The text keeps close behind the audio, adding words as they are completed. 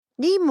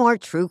Need more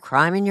true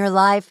crime in your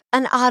life?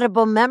 An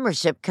Audible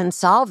membership can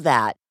solve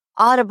that.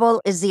 Audible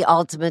is the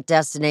ultimate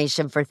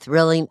destination for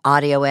thrilling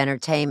audio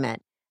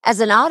entertainment. As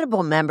an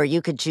Audible member,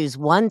 you could choose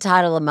one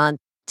title a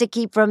month to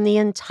keep from the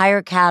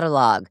entire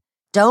catalog.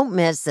 Don't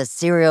miss The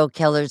Serial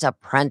Killer's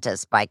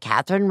Apprentice by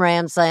Katherine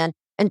Ramsland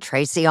and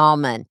Tracy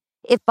Ullman.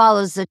 It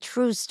follows the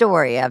true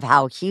story of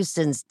how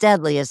Houston's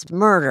deadliest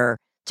murder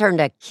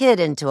turned a kid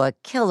into a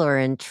killer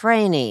in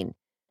training.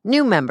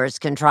 New members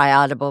can try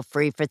Audible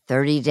free for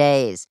 30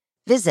 days.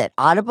 Visit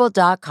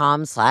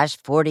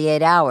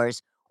audible.com/48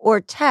 hours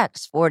or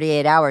text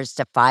 48 hours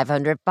to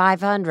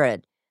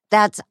 500-500.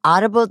 That's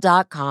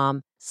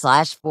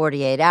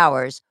audible.com/48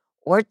 hours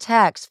or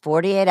text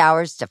 48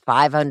 hours to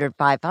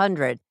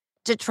 500-500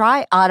 to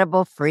try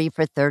Audible free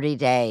for 30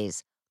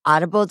 days.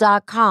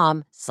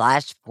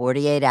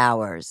 Audible.com/48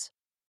 hours.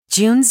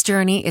 June's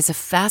Journey is a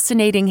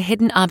fascinating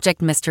hidden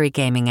object mystery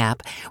gaming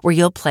app where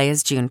you'll play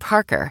as June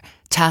Parker,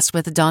 tasked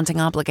with a daunting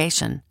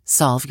obligation: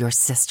 solve your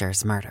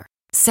sister's murder.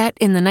 Set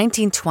in the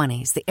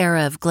 1920s, the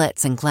era of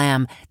glitz and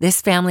glam, this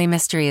family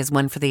mystery is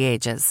one for the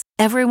ages.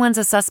 Everyone's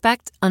a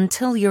suspect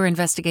until your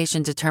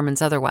investigation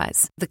determines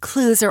otherwise. The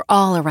clues are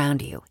all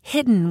around you,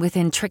 hidden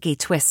within tricky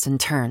twists and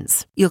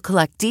turns. You'll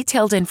collect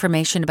detailed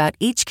information about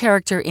each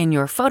character in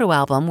your photo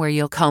album where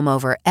you'll comb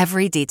over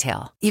every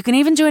detail. You can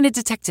even join a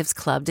detectives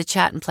club to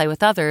chat and play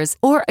with others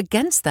or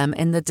against them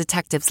in the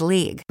Detectives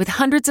League. With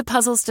hundreds of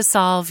puzzles to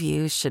solve,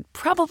 you should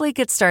probably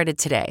get started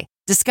today.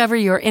 Discover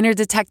your inner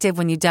detective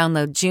when you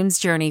download June's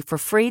Journey for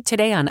free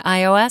today on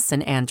iOS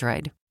and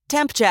Android.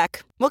 Temp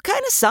check. What kind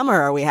of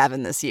summer are we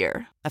having this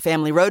year? A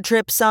family road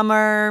trip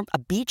summer? A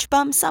beach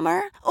bum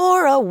summer?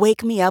 Or a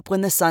wake me up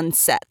when the sun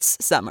sets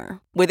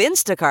summer? With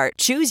Instacart,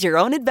 choose your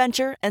own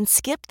adventure and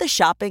skip the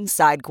shopping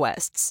side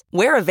quests.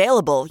 Where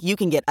available, you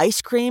can get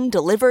ice cream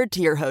delivered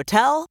to your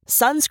hotel,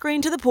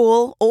 sunscreen to the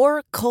pool,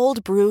 or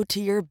cold brew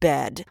to your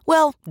bed.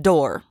 Well,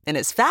 door, in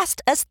as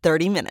fast as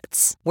 30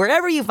 minutes.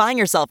 Wherever you find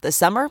yourself this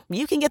summer,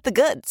 you can get the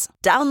goods.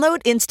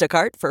 Download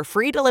Instacart for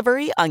free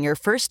delivery on your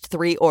first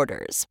 3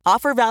 orders.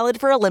 Offer valid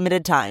for a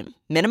limited time.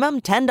 Minimum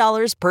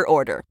 $10 per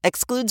order.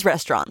 Excludes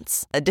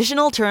restaurants.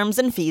 Additional terms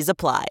and fees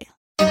apply.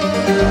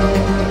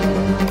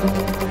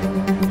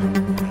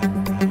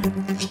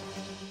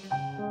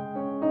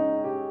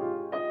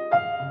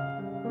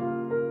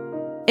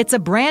 It's a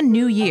brand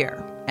new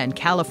year, and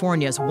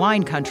California's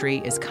wine country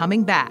is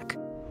coming back.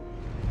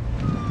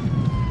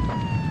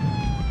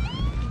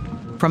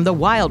 From the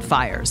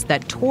wildfires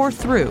that tore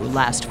through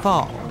last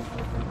fall.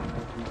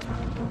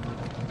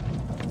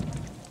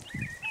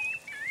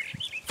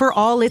 For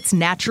all its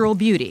natural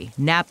beauty,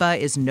 Napa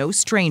is no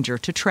stranger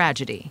to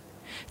tragedy.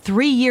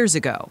 3 years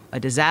ago, a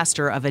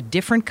disaster of a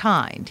different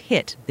kind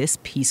hit this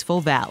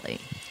peaceful valley.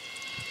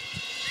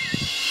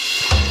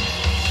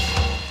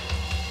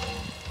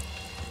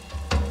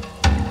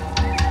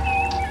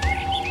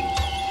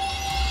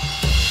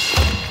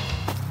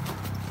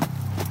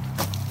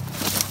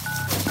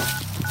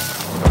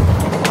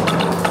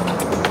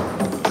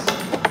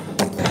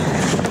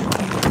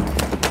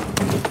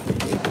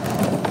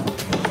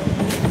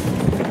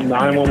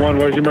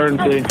 Where's the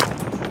emergency?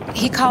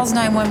 He calls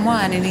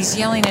 911 and he's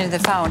yelling into the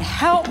phone,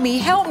 help me,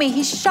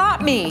 he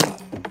shot me.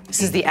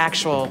 This is the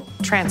actual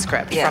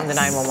transcript from the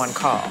 911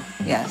 call.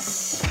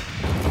 Yes.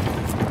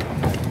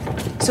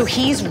 So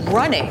he's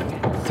running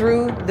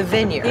through the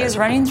vineyard. He is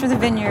running through the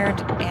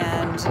vineyard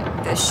and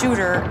the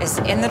shooter is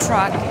in the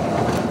truck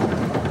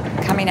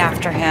coming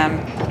after him,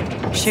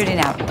 shooting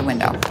out the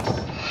window.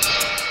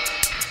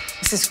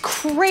 This is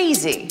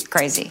crazy.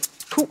 Crazy.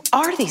 Who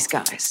are these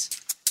guys?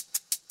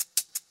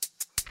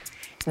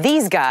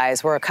 These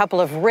guys were a couple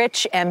of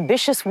rich,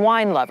 ambitious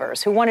wine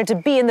lovers who wanted to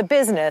be in the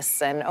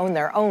business and own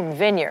their own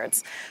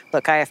vineyards.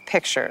 Look, I have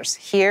pictures.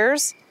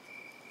 Here's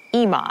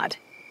Emad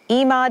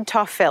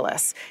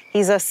Taufilis.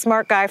 He's a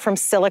smart guy from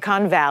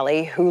Silicon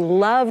Valley who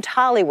loved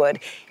Hollywood.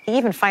 He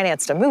even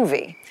financed a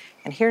movie.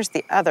 And here's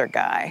the other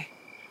guy,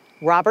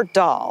 Robert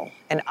Dahl,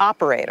 an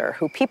operator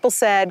who people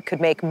said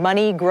could make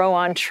money grow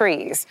on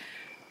trees.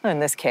 In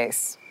this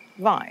case,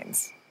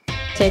 vines.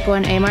 Take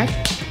one, A-Mark.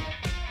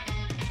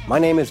 My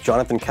name is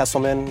Jonathan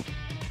Kesselman.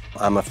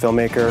 I'm a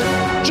filmmaker.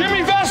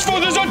 Jimmy Vesco,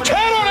 there's a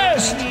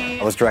terrorist! I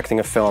was directing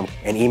a film,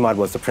 and Emad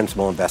was the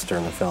principal investor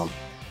in the film.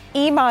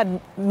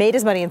 Emad made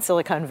his money in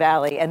Silicon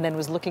Valley and then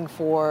was looking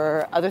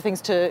for other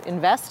things to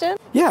invest in?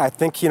 Yeah, I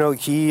think, he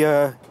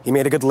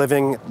made a good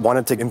living,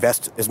 wanted to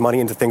invest his money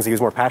into things he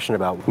was more passionate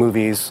about.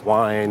 Movies,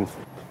 wine.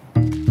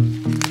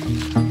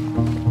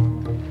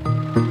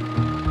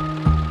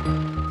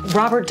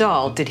 Robert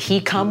Dahl, did he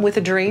come with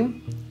a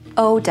dream?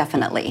 Oh,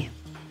 definitely.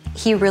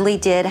 He really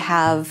did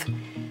have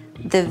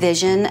the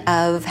vision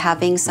of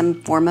having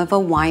some form of a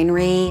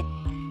winery.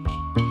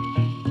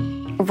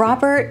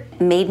 Robert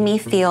made me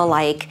feel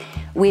like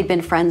we'd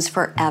been friends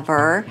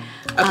forever.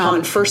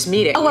 Upon first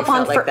meeting, you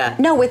felt like that?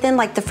 No, within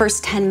like the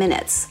first 10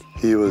 minutes.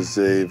 He was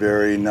a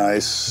very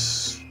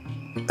nice,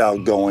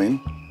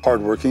 outgoing,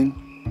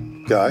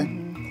 hardworking guy.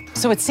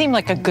 So it seemed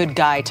like a good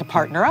guy to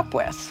partner up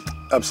with.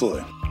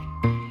 Absolutely.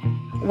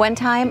 One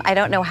time, I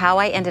don't know how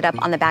I ended up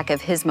on the back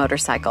of his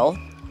motorcycle,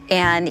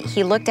 and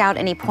he looked out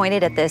and he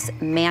pointed at this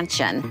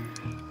mansion.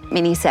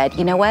 And he said,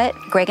 you know what?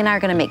 Greg and I are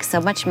gonna make so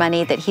much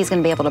money that he's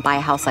gonna be able to buy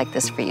a house like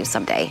this for you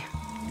someday.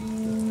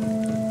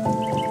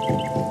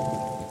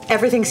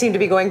 Everything seemed to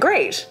be going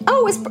great.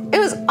 Oh, it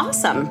was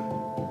awesome.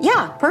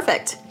 Yeah,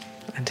 perfect.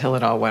 Until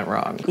it all went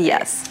wrong.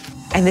 Yes.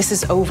 And this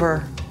is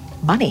over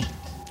money.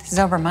 This is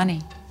over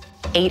money.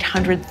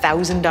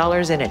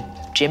 $800,000 in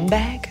a gym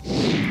bag?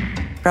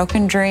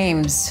 Broken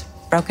dreams.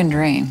 Broken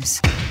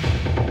dreams.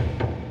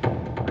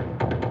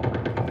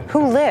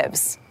 Who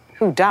lives?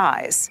 Who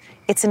dies?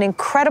 It's an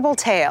incredible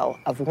tale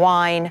of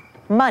wine,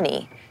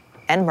 money,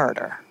 and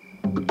murder.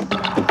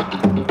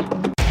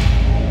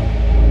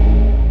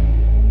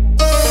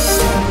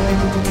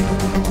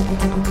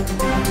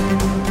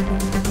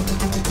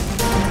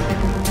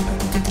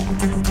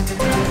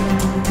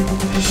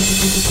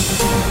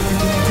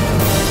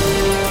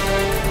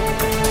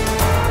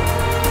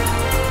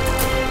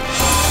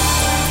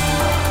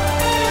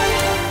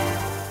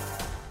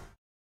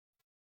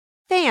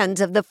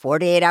 Fans of the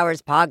 48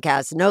 Hours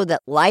podcast know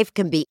that life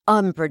can be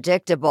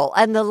unpredictable,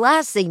 and the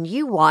last thing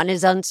you want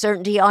is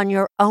uncertainty on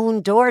your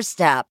own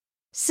doorstep.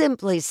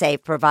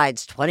 SimpliSafe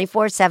provides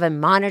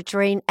 24/7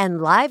 monitoring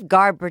and live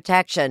guard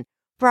protection,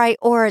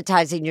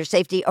 prioritizing your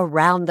safety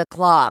around the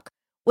clock.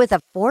 With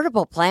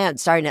affordable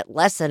plans starting at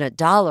less than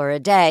 $1 a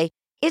day,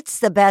 it's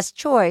the best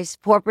choice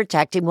for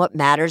protecting what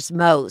matters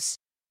most.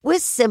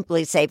 With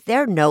SimpliSafe,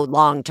 there are no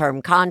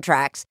long-term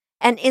contracts,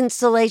 and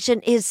installation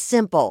is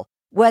simple,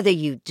 whether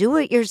you do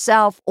it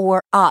yourself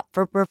or opt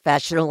for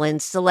professional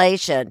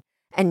installation.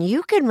 And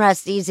you can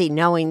rest easy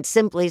knowing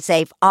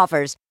SimpliSafe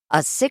offers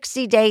a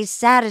 60-day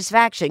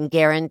satisfaction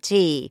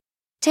guarantee.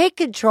 Take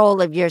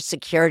control of your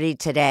security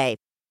today.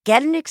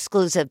 Get an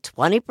exclusive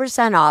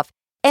 20% off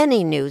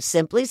any new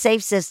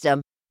SimpliSafe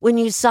system when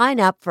you sign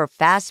up for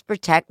Fast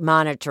Protect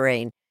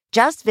monitoring.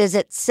 Just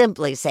visit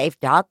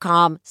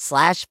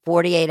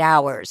SimpliSafe.com/48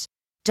 hours.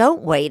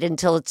 Don't wait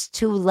until it's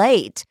too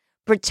late.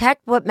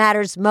 Protect what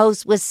matters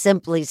most with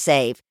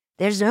SimpliSafe.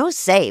 There's no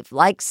safe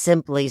like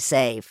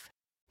SimpliSafe.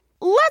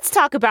 Let's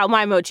talk about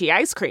My Mochi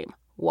ice cream.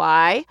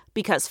 Why?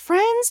 Because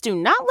friends do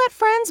not let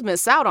friends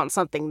miss out on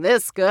something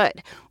this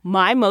good.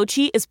 My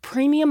Mochi is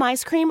premium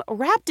ice cream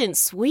wrapped in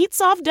sweet,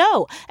 soft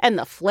dough, and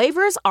the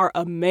flavors are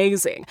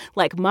amazing.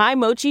 Like My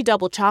Mochi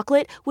double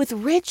chocolate with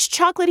rich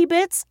chocolatey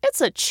bits.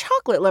 It's a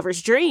chocolate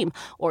lover's dream.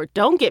 Or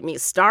don't get me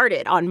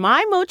started on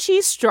My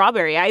Mochi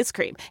strawberry ice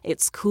cream.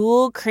 It's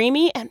cool,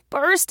 creamy, and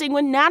bursting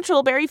with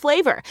natural berry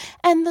flavor.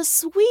 And the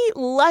sweet,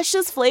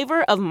 luscious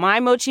flavor of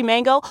My Mochi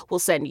mango will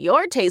send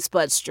your taste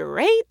buds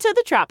straight to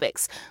the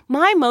tropics.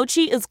 My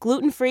Mochi is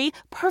gluten-free,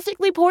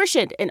 perfectly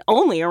portioned, and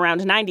only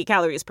around 90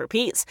 calories per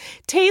piece.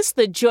 Taste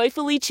the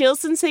joyfully chill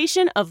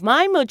sensation of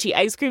My Mochi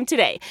ice cream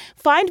today.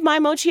 Find My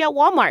Mochi at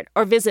Walmart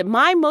or visit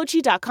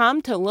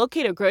mymochi.com to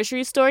locate a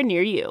grocery store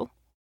near you.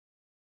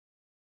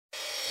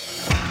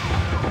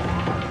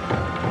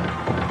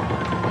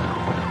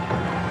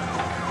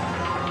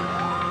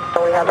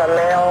 We have a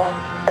male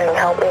saying,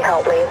 "Help me,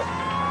 help me."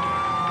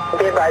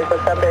 Be advised,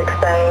 the subject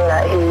saying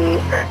that he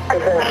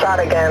has been shot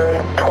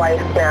again twice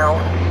now.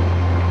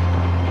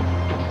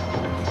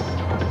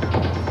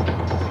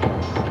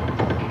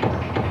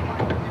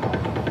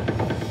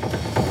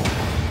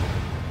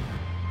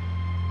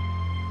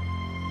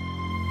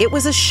 It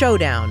was a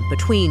showdown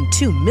between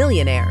two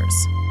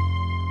millionaires,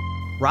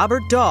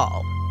 Robert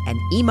Dahl and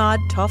Imad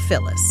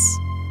Tawfilis.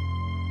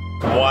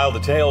 While the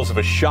tales of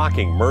a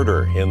shocking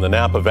murder in the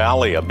Napa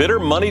Valley, a bitter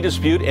money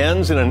dispute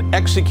ends in an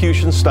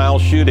execution-style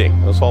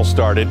shooting. This all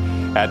started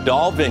at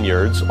Dahl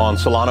Vineyards on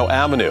Solano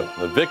Avenue.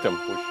 The victim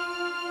was...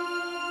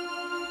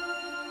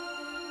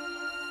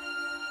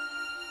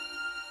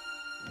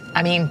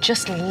 I mean,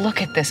 just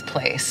look at this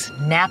place,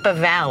 Napa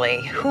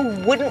Valley. Who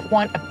wouldn't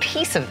want a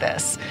piece of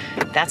this?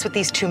 That's what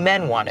these two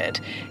men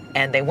wanted,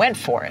 and they went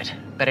for it,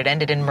 but it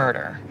ended in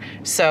murder.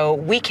 So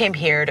we came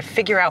here to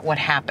figure out what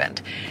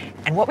happened.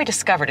 And what we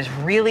discovered is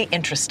really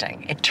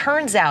interesting. It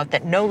turns out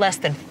that no less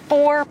than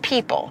 4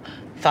 people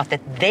thought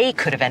that they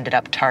could have ended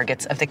up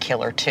targets of the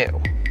killer,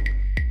 too.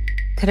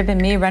 Could have been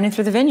me running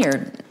through the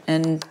vineyard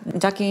and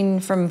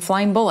ducking from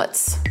flying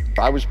bullets.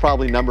 I was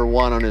probably number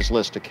 1 on his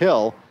list to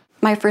kill.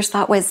 My first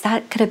thought was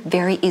that could have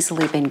very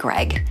easily been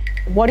Greg.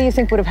 What do you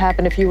think would have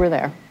happened if you were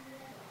there?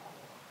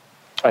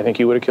 I think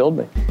he would have killed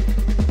me.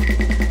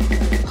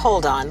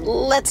 Hold on,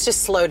 let's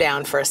just slow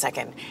down for a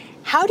second.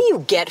 How do you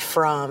get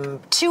from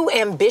 2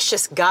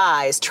 ambitious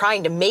guys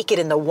trying to make it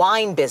in the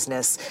wine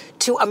business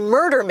to a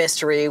murder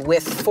mystery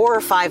with 4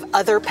 or 5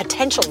 other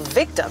potential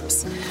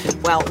victims?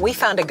 Well, we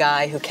found a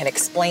guy who can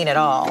explain it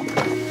all.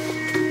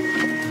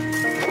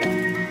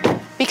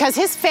 Because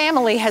his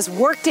family has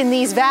worked in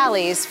these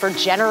valleys for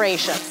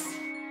generations.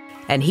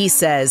 And he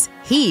says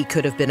he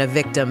could have been a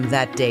victim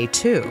that day,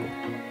 too.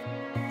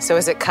 So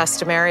is it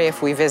customary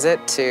if we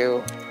visit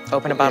to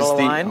open a bottle of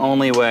wine? It's the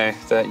only way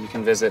that you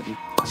can visit.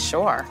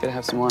 Sure. Gotta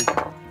have some wine.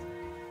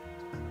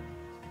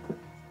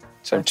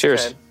 So,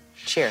 cheers. Good.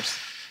 Cheers.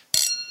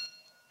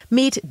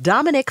 Meet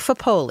Dominic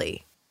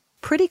Fapoli.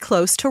 pretty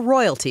close to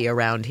royalty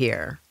around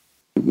here.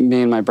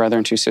 Me and my brother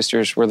and two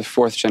sisters were the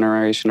fourth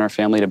generation in our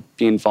family to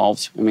be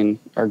involved. I mean,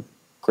 our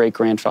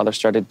great-grandfather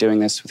started doing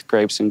this with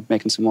grapes and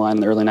making some wine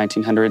in the early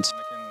 1900s.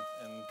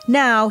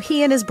 Now,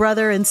 he and his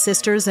brother and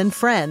sisters and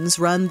friends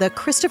run the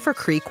Christopher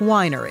Creek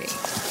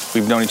Winery.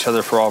 We've known each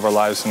other for all of our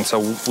lives, and so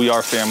we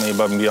are family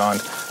above and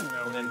beyond.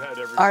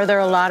 Are there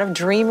a lot of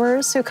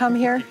dreamers who come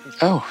here?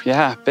 Oh,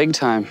 yeah, big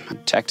time.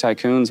 Tech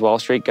tycoons, Wall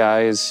Street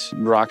guys,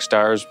 rock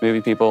stars,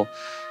 movie people,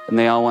 and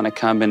they all want to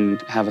come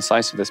and have a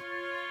slice of this.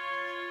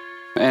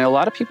 And a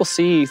lot of people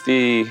see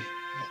the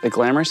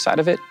glamorous side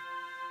of it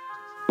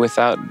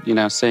without,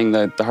 seeing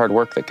the hard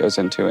work that goes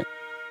into it.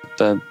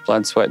 The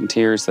blood, sweat, and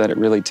tears that it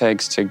really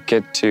takes to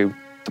get to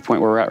the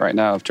point where we're at right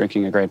now of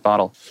drinking a great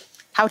bottle.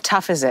 How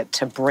tough is it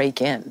to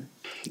break in?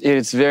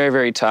 It's very,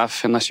 very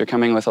tough unless you're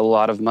coming with a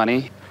lot of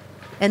money.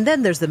 And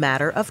then there's the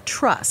matter of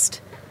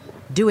trust.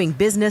 Doing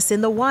business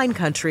in the wine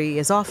country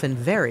is often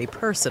very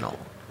personal.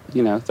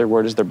 Their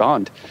word is their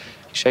bond.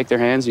 You shake their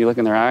hands, you look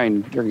in their eye,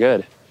 and you're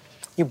good.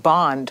 You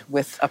bond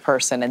with a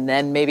person and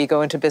then maybe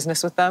go into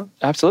business with them?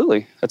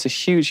 Absolutely. That's a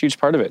huge, huge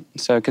part of it.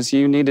 So, because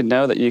you need to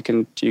know that you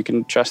can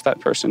trust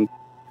that person.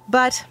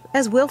 But,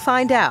 as we'll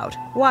find out,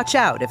 watch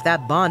out if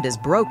that bond is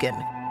broken.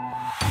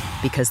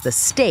 Because the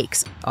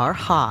stakes are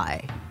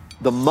high.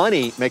 The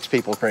money makes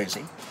people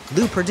crazy.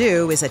 Lou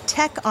Perdue is a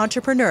tech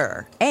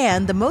entrepreneur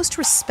and the most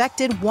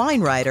respected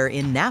wine writer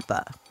in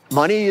Napa.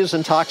 Money is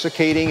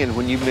intoxicating, and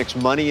when you mix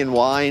money and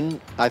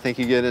wine, I think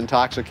you get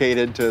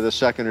intoxicated to the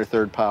second or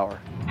third power.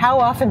 How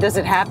often does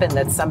it happen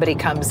that somebody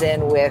comes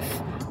in with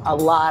a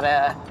lot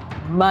of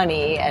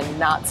money and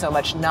not so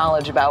much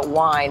knowledge about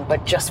wine,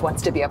 but just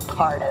wants to be a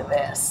part of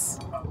this?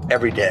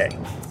 Every day.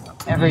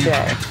 Every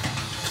day.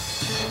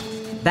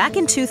 Back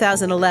in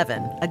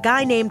 2011, a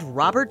guy named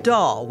Robert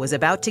Dahl was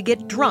about to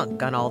get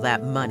drunk on all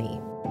that money.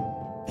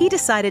 He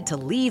decided to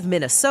leave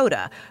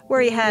Minnesota,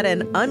 where he had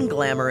an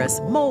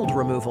unglamorous mold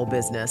removal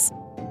business,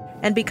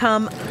 and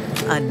become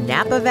a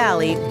Napa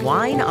Valley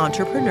wine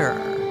entrepreneur.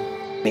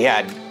 He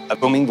had a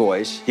booming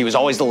voice. He was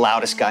always the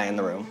loudest guy in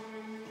the room.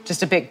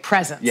 Just a big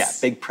presence. Yeah,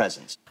 big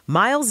presence.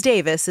 Miles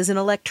Davis is an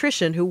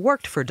electrician who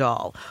worked for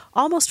Dahl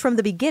almost from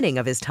the beginning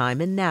of his time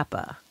in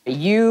Napa.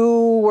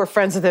 You were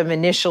friends with him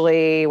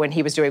initially when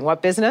he was doing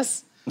what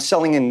business?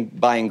 Selling and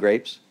buying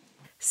grapes.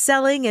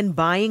 Selling and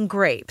buying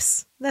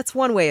grapes. That's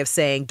one way of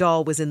saying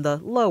Dahl was in the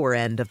lower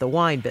end of the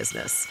wine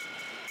business.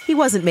 He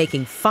wasn't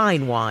making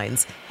fine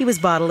wines. He was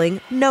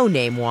bottling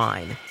no-name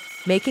wine,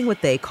 making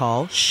what they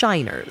call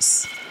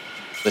shiners.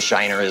 The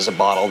shiner is a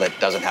bottle that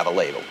doesn't have a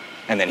label.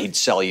 And then he'd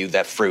sell you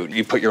that fruit.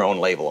 You put your own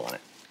label on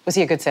it. Was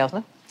he a good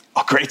salesman?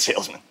 Oh, great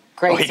salesman.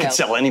 Great salesman. He could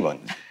sell anyone.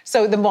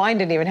 So the wine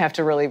didn't even have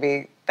to really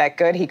be that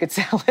good. He could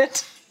sell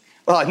it?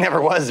 Well, it never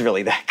was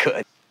really that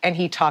good. And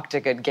he talked a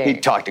good game. He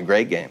talked a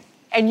great game.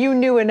 And you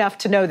knew enough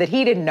to know that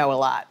he didn't know a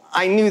lot.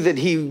 I knew that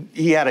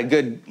he had a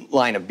good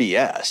line of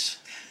BS,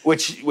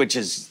 which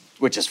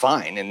is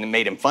fine, and it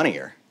made him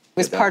funnier. It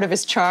was part of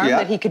his charm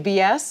that he could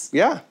BS?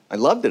 Yeah, I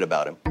loved it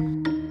about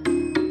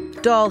him.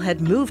 Dahl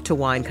had moved to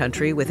wine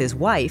country with his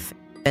wife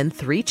and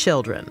 3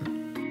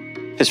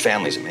 children. His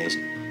family's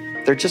amazing.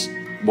 They're just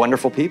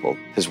wonderful people.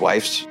 His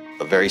wife's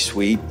a very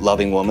sweet,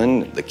 loving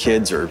woman. The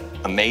kids are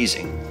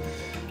amazing.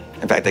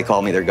 In fact, they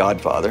call me their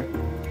godfather.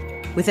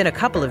 Within a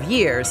couple of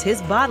years,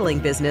 his bottling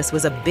business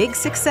was a big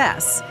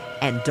success,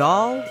 and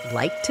Dahl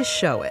liked to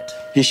show it.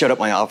 He showed up at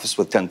my office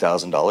with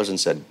 $10,000 and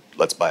said,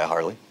 "Let's buy a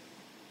Harley."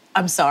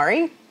 I'm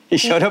sorry? He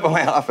showed up at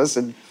my office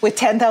and... With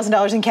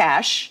 $10,000 in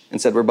cash?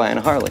 And said, "We're buying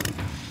a Harley.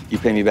 You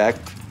pay me back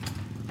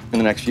in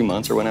the next few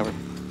months or whenever."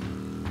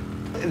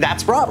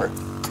 That's Robert.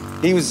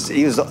 He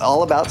was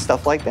all about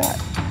stuff like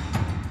that.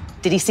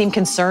 Did he seem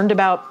concerned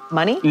about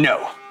money?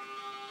 No.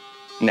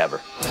 Never.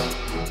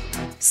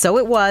 So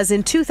it was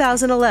in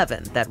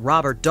 2011 that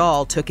Robert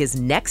Dahl took his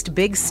next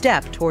big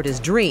step toward his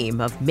dream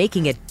of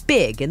making it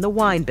big in the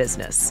wine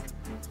business.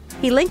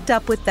 He linked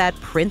up with that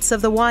prince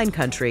of the wine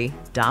country,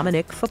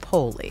 Dominic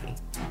Fapoli.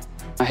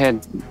 I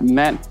had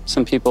met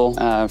some people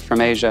from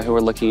Asia who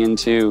were looking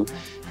into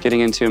getting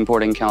into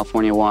importing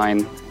California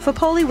wine.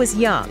 Fapoli was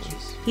young.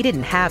 He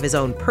didn't have his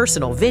own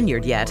personal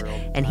vineyard yet,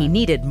 and he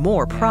needed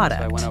more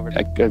product.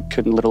 I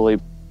couldn't literally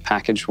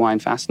package wine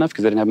fast enough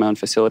because I didn't have my own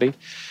facility.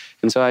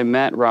 And so I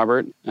met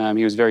Robert.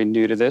 He was very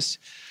new to this,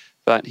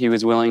 but he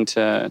was willing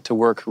to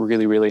work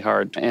really, really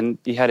hard. And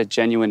he had a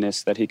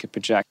genuineness that he could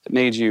project that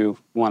made you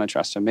want to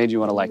trust him, made you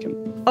want to like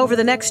him. Over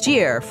the next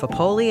year,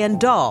 Fapoli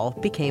and Dahl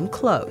became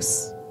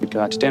close. We'd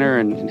go out to dinner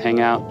and hang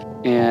out.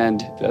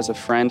 And as a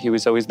friend, he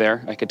was always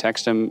there. I could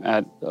text him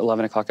at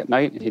 11 o'clock at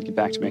night, and he'd get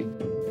back to me.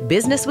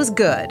 Business was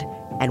good.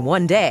 And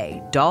one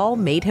day, Dahl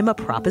made him a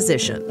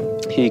proposition.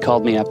 He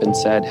called me up and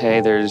said,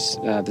 "Hey, there's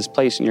this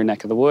place in your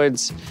neck of the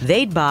woods."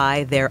 They'd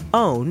buy their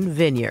own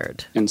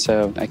vineyard. And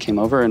so I came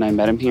over and I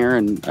met him here,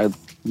 and I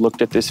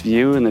looked at this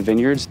view in the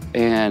vineyards.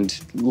 And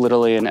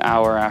literally an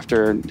hour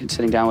after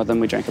sitting down with him,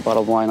 we drank a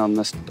bottle of wine on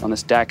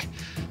this deck.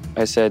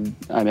 I said,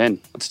 "I'm in.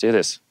 Let's do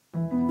this."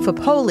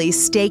 Fapoli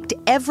staked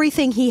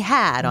everything he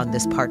had on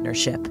this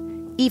partnership,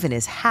 even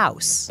his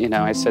house. You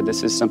know, I said,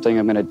 this is something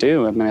I'm going to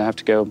do. I'm going to have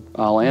to go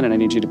all in, and I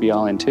need you to be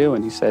all in too.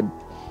 And he said,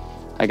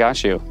 I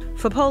got you.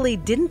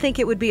 Fopoli didn't think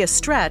it would be a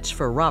stretch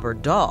for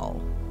Robert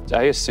Dahl.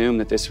 I assumed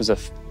that this was a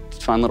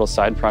fun little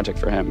side project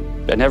for him.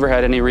 I never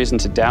had any reason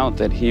to doubt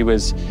that he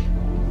was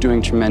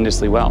doing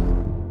tremendously well.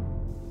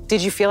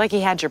 Did you feel like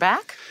he had your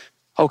back?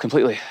 Oh,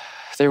 completely.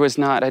 There was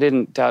not. I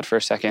didn't doubt for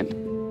a second.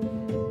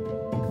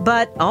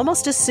 But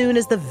almost as soon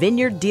as the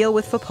Vineyard deal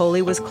with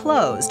Fopoli was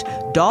closed,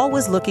 Dahl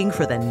was looking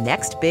for the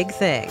next big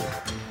thing.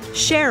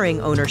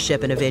 Sharing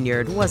ownership in a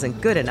vineyard wasn't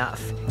good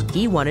enough.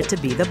 He wanted to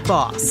be the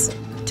boss.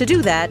 To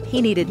do that,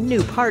 he needed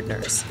new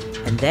partners.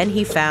 And then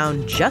he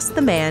found just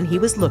the man he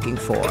was looking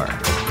for.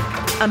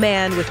 A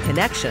man with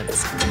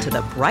connections to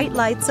the bright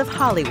lights of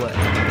Hollywood.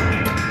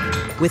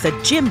 With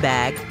a gym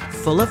bag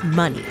full of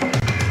money.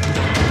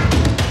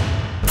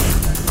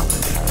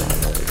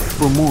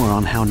 For more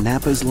on how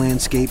Napa's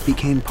landscape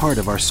became part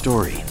of our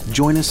story,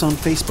 join us on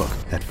Facebook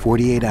at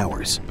 48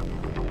 Hours.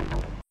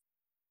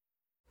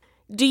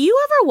 Do you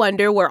ever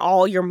wonder where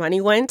all your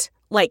money went?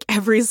 Like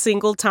every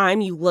single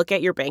time you look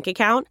at your bank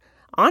account?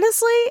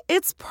 Honestly,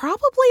 it's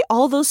probably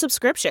all those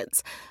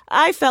subscriptions.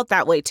 I felt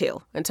that way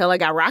too, until I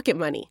got Rocket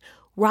Money.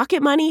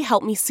 Rocket Money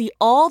helped me see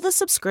all the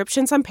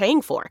subscriptions I'm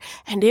paying for,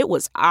 and it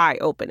was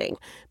eye-opening.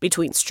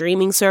 Between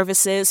streaming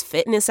services,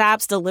 fitness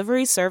apps,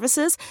 delivery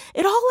services,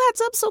 it all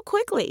adds up so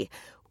quickly.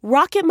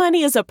 Rocket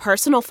Money is a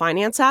personal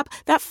finance app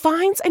that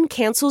finds and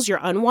cancels your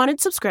unwanted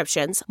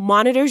subscriptions,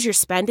 monitors your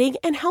spending,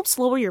 and helps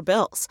lower your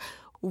bills.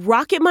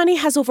 Rocket Money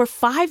has over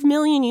 5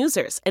 million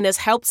users and has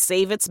helped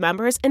save its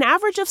members an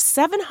average of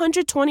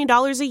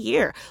 $720 a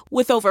year,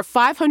 with over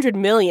 500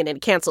 million in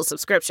canceled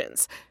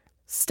subscriptions.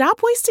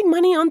 Stop wasting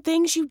money on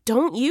things you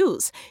don't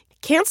use.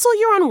 Cancel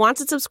your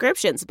unwanted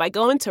subscriptions by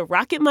going to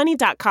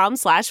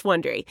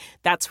rocketmoney.com/Wondery.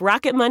 That's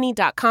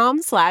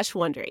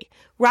rocketmoney.com/Wondery.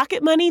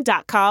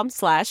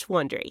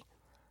 rocketmoney.com/Wondery.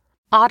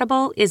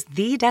 Audible is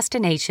the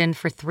destination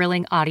for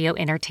thrilling audio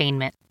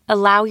entertainment.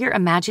 Allow your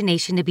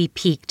imagination to be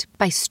piqued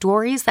by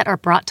stories that are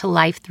brought to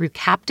life through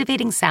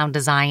captivating sound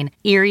design,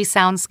 eerie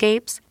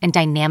soundscapes, and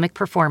dynamic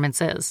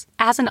performances.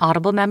 As an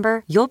Audible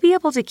member, you'll be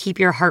able to keep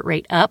your heart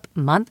rate up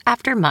month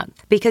after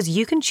month because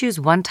you can choose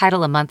one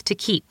title a month to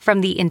keep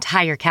from the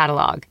entire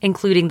catalog,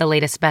 including the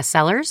latest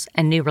bestsellers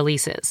and new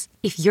releases.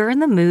 If you're in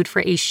the mood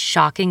for a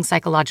shocking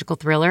psychological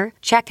thriller,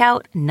 check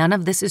out None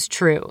of This Is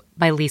True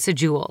by Lisa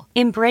Jewell.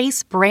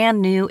 Embrace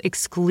brand new,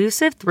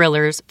 exclusive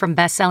thrillers from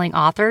best-selling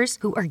authors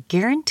who are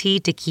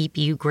guaranteed to keep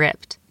you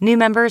gripped. New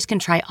members can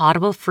try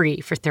Audible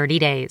free for 30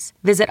 days.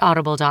 Visit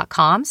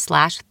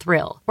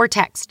audible.com/thrill or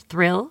text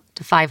thrill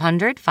to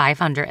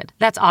 500-500.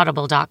 That's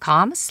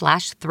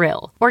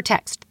audible.com/thrill or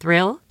text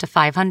thrill to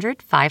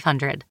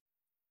 500-500.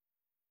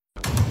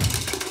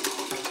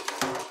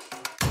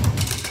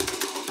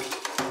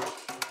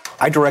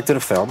 I directed a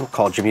film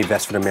called Jimmy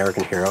Vesford,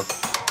 American Hero.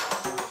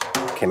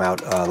 Came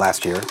out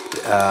last year.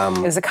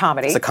 It was a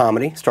comedy. It's a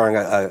comedy starring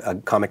a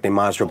comic named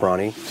Maz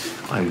Jobrani.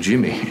 I'm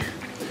Jimmy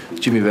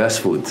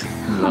Westwood,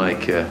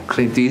 like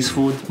Clint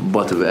Eastwood,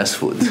 but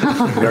Westwood.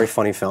 Very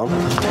funny film.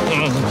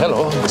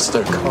 Hello,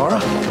 Mr.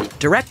 Carr.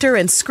 Director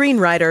and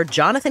screenwriter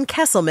Jonathan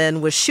Kesselman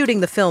was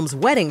shooting the film's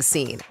wedding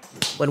scene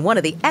when one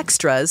of the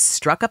extras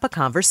struck up a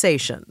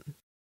conversation.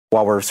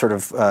 While we're sort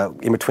of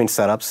in between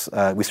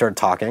setups, we started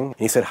talking. And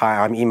he said,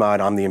 "Hi, I'm Emad.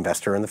 I'm the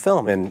investor in the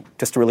film." And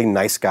just a really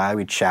nice guy.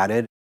 We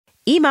chatted.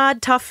 Emad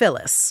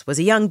Tawfilis was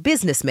a young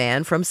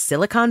businessman from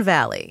Silicon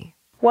Valley.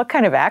 What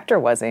kind of actor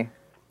was he?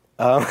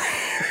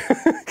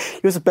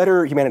 He was a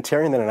better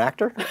humanitarian than an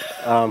actor.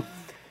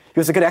 He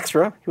was a good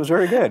extra. He was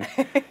very good.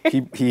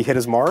 He hit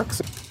his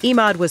marks.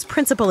 Emad was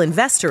principal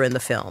investor in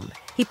the film.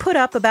 He put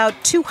up about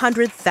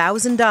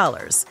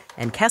 $200,000,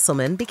 and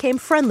Kesselman became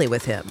friendly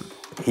with him.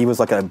 He was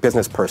like a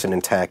business person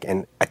in tech,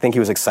 and I think he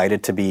was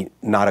excited to be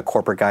not a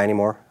corporate guy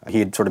anymore. He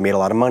had sort of made a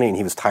lot of money, and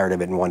he was tired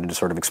of it and wanted to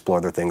sort of explore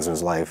other things in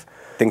his life,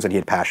 things that he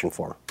had passion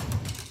for.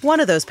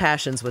 One of those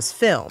passions was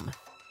film.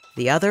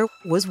 The other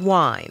was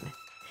wine.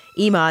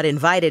 Emad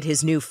invited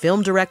his new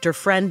film director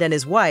friend and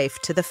his wife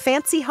to the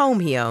fancy home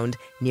he owned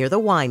near the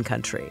wine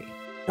country.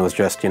 It was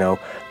just,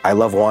 I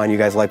love wine, you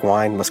guys like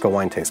wine, let's go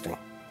wine tasting.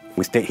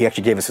 He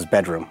actually gave us his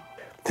bedroom.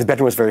 His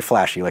bedroom was very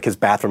flashy, like his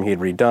bathroom he had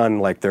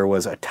redone, like there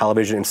was a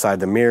television inside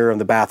the mirror of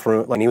the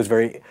bathroom, and he was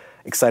very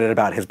excited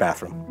about his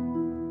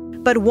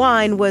bathroom. But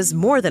wine was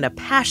more than a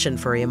passion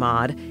for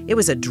Emad, it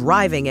was a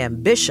driving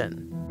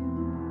ambition.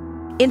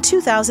 In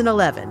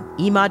 2011,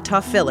 Emad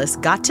Tawfilis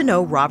got to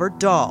know Robert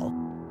Dahl,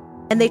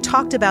 and they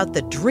talked about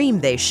the dream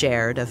they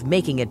shared of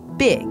making it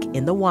big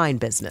in the wine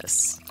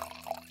business.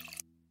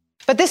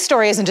 But this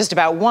story isn't just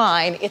about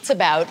wine, it's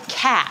about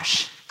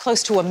cash.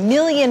 Close to $1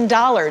 million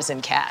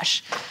in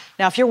cash.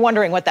 Now, if you're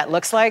wondering what that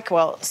looks like,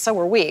 well, so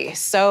were we.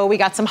 So we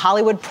got some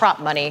Hollywood prop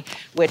money,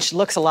 which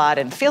looks a lot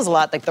and feels a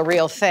lot like the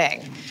real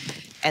thing.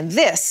 And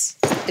this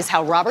is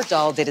how Robert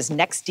Dahl did his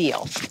next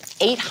deal.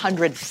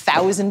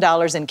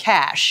 $800,000 in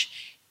cash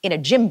in a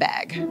gym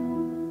bag.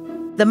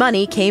 The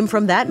money came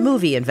from that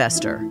movie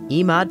investor,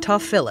 Emad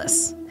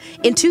Tawfilis.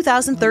 In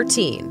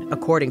 2013,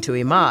 according to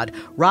Imad,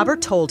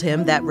 Robert told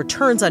him that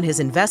returns on his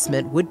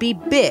investment would be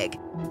big,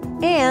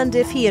 and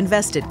if he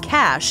invested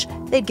cash,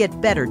 they'd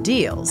get better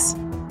deals.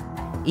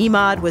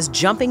 Imad was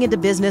jumping into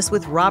business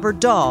with Robert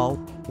Dahl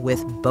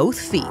with both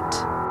feet.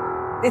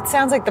 It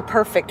sounds like the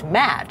perfect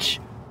match.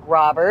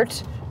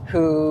 Robert,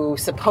 who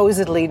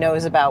supposedly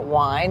knows about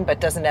wine but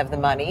doesn't have the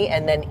money,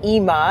 and then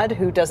Imad,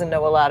 who doesn't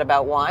know a lot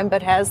about wine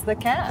but has the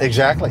cash.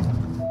 Exactly.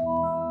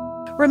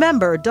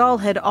 Remember, Dahl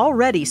had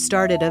already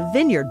started a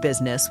vineyard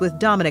business with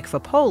Dominic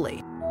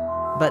Fapoli,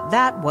 but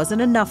that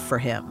wasn't enough for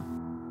him.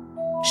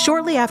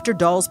 Shortly after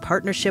Dahl's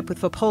partnership with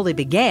Fapoli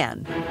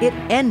began, it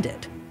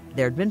ended.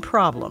 There'd been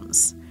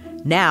problems.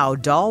 Now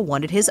Dahl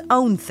wanted his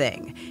own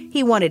thing.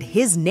 He wanted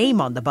his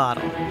name on the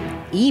bottle.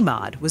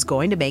 Imad was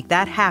going to make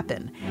that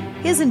happen.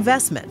 His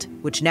investment,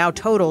 which now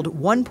totaled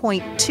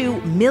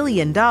 $1.2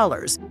 million,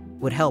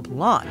 would help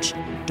launch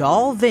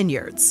Dahl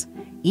Vineyards.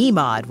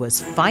 Imad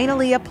was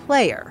finally a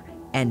player,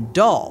 and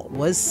Dahl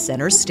was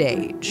center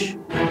stage.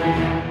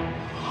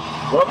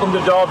 Welcome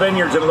to Dahl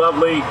Vineyards in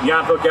lovely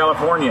Yountville,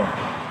 California.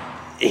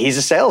 He's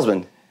a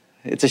salesman.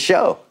 It's a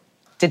show.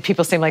 Did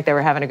people seem like they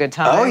were having a good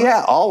time? Oh,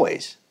 yeah,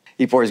 always.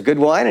 He pours good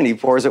wine, and he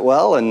pours it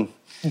well, and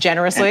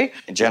generously.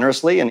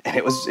 And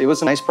it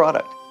was a nice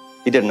product.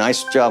 He did a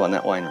nice job on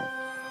that winery.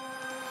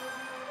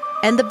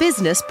 And the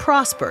business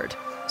prospered,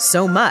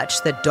 so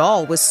much that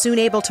Dahl was soon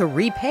able to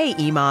repay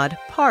Imad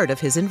part of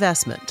his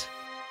investment.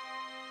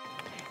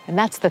 And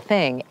that's the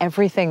thing.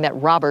 Everything that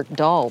Robert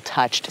Dahl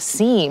touched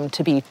seemed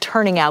to be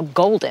turning out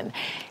golden.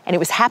 And it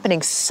was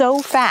happening so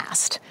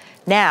fast.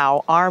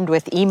 Now, armed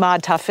with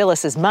Imad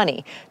Tafilis's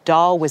money,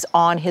 Dahl was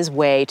on his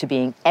way to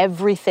being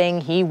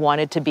everything he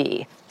wanted to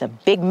be, the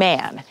big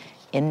man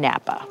in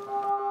Napa.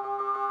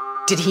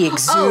 Did he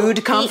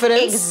exude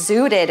confidence? He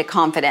exuded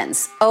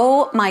confidence.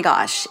 Oh my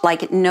gosh,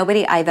 like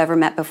nobody I've ever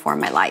met before in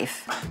my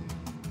life.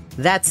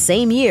 That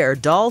same year,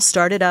 Dahl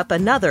started up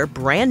another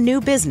brand new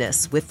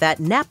business with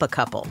that Napa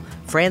couple,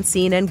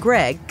 Francine and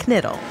Greg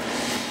Knittel.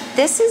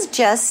 This is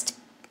just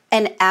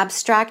an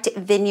abstract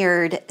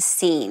vineyard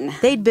scene.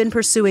 They'd been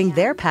pursuing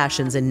their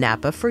passions in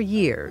Napa for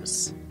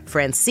years.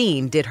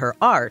 Francine did her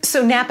art.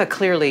 So Napa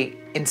clearly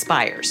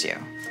inspires you.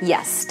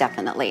 Yes,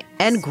 definitely.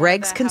 And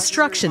Greg's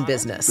construction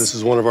business. This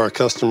is one of our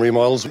custom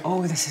remodels.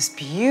 Oh, this is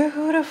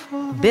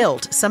beautiful.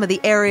 Built some of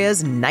the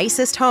area's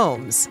nicest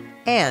homes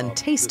and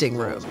tasting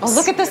rooms. Oh,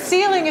 look at the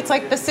ceiling. It's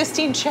like the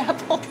Sistine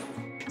Chapel.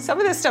 Some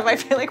of this stuff I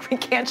feel like we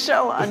can't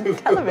show on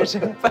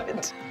television,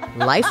 but...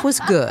 Life was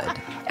good.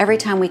 Every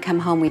time we come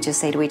home, we just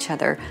say to each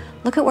other,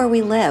 look at where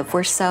we live.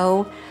 We're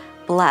so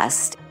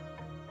blessed.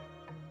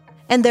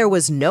 And there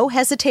was no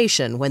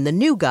hesitation when the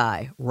new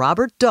guy,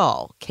 Robert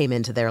Dahl, came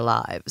into their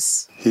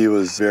lives. He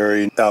was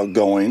very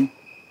outgoing,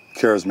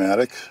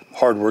 charismatic,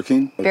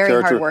 hardworking.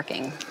 Very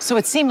hardworking. So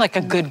it seemed like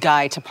a good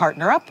guy to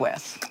partner up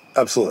with.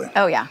 Absolutely.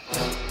 Oh, yeah.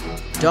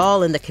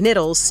 Dahl and the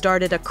Knittels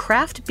started a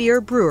craft beer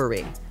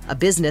brewery, a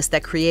business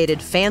that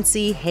created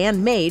fancy,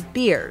 handmade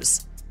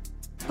beers.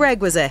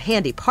 Greg was a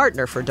handy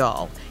partner for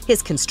Dahl.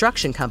 His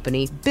construction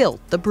company built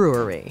the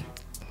brewery.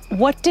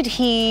 What did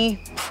he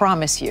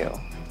promise you?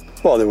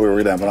 Well, that we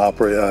were going to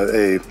have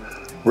a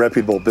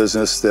reputable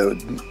business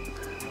that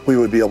we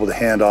would be able to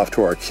hand off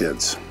to our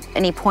kids.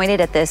 And he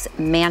pointed at this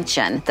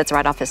mansion that's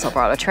right off the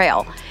Silverado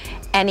Trail.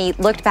 And he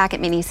looked back at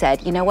me and he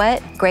said, you know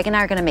what? Greg and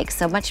I are going to make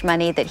so much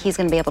money that he's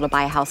going to be able to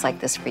buy a house like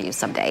this for you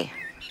someday.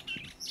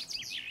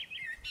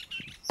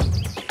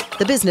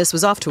 The business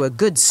was off to a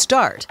good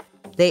start.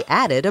 They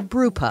added a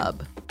brew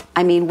pub.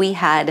 I mean, we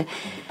had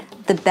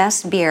the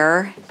best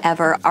beer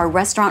ever. Our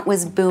restaurant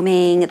was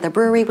booming. The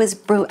brewery was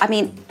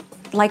within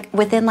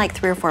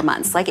 3 or 4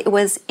 months. It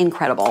was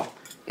incredible.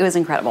 It was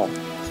incredible.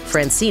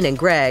 Francine and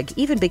Greg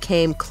even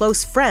became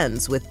close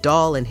friends with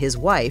Dahl and his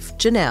wife,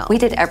 Janelle. We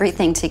did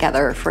everything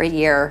together for a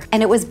year,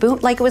 and it was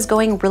it was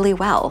going really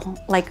well,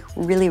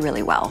 really,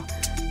 really well.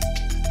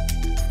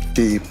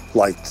 He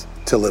liked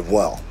to live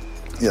well.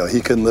 You know, he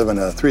couldn't live in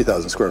a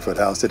 3,000 square foot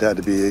house. It had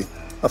to be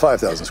a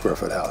 5,000 square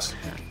foot house.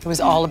 It was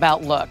all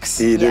about looks.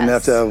 He didn't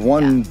have to have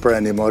one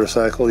brand new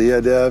motorcycle. He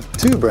had to have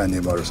 2 brand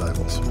new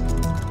motorcycles.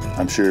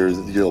 I'm sure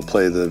you'll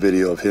play the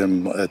video of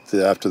him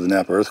after the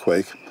Napa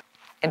earthquake.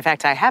 In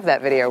fact, I have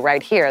that video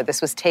right here. This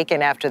was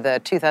taken after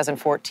the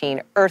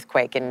 2014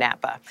 earthquake in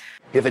Napa.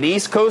 If an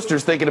East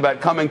Coaster's thinking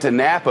about coming to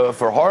Napa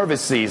for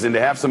harvest season to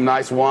have some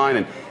nice wine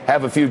and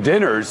have a few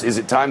dinners, is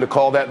it time to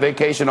call that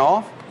vacation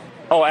off?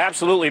 Oh,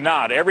 absolutely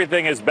not.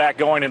 Everything is back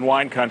going in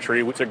wine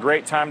country. It's a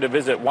great time to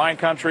visit wine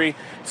country,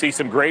 see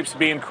some grapes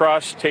being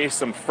crushed, taste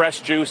some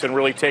fresh juice, and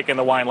really take in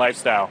the wine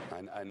lifestyle.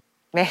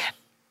 Man,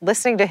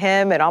 listening to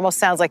him, it almost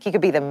sounds like he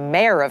could be the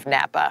mayor of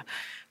Napa.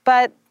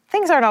 But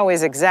things aren't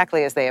always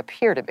exactly as they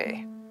appear to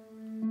be.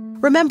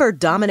 Remember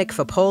Dominic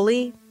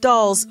Fapoli,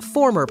 Dahl's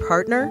former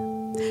partner?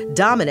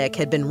 Dominic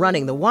had been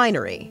running the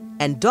winery,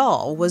 and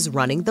Dahl was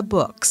running the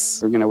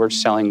books. We're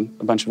selling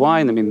a bunch of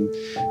wine. I mean,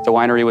 the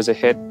winery was a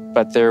hit,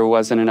 but there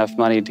wasn't enough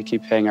money to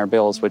keep paying our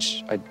bills,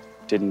 which I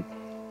didn't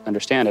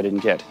understand. I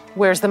didn't get.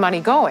 Where's the money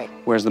going?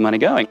 Where's the money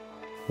going?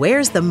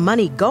 Where's the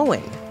money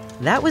going?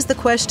 That was the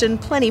question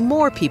plenty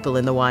more people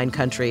in the wine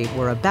country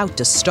were about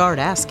to start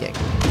asking.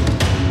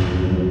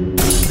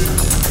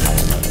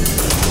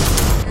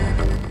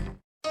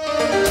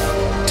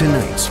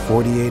 Tonight's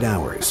 48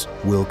 Hours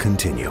will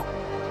continue.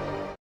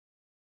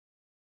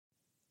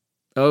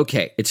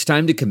 Okay, it's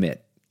time to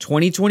commit.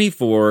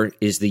 2024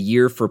 is the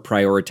year for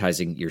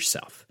prioritizing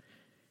yourself.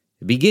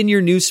 Begin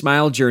your new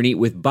smile journey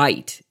with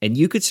Byte, and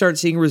you could start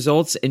seeing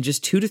results in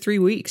just 2 to 3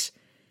 weeks.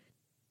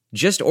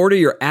 Just order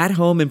your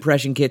at-home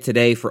impression kit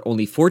today for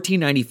only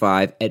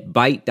 $14.95 at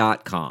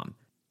Byte.com.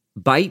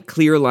 Byte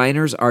clear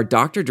liners are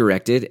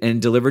doctor-directed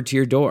and delivered to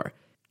your door.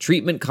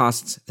 Treatment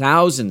costs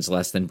thousands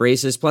less than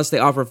braces, plus they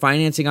offer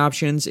financing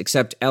options,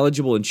 accept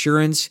eligible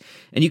insurance,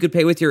 and you could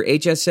pay with your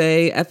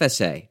HSA,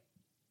 FSA.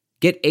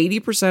 Get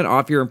 80%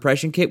 off your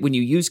impression kit when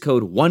you use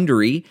code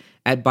WONDERY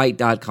at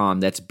Byte.com.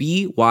 That's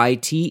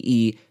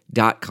BYTE.com.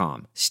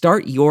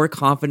 Start your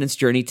confidence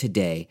journey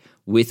today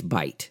with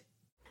Byte.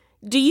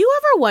 Do you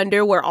ever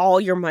wonder where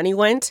all your money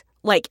went?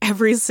 Like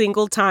every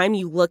single time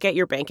you look at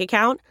your bank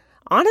account?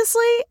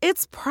 Honestly,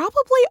 it's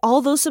probably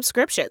all those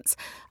subscriptions.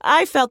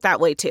 I felt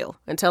that way too,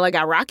 until I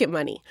got Rocket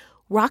Money.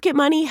 Rocket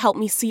Money helped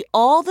me see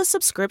all the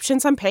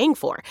subscriptions I'm paying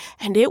for,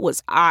 and it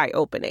was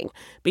eye-opening.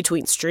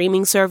 Between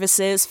streaming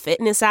services,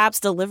 fitness apps,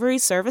 delivery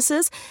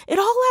services, it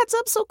all adds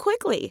up so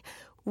quickly.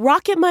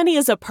 Rocket Money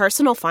is a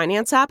personal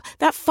finance app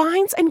that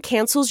finds and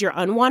cancels your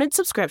unwanted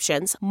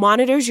subscriptions,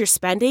 monitors your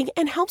spending,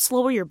 and helps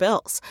lower your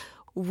bills.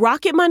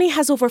 Rocket Money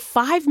has over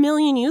 5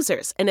 million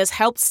users and has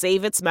helped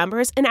save its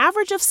members an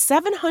average of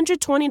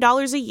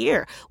 $720 a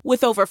year,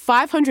 with over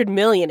 500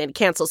 million in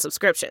canceled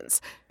subscriptions.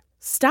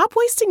 Stop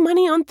wasting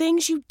money on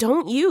things you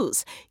don't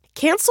use.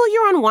 Cancel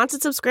your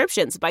unwanted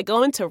subscriptions by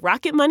going to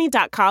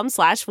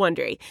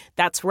rocketmoney.com/Wondery.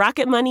 That's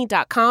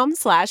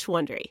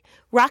rocketmoney.com/Wondery.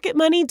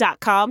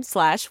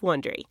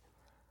 rocketmoney.com/Wondery.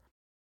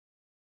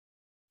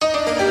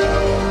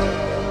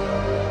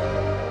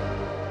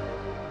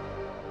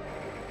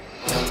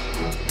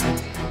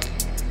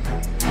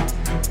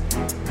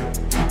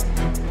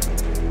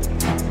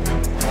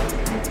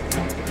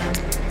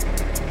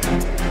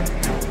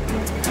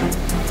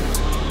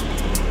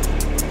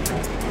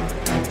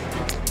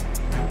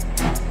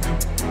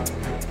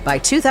 By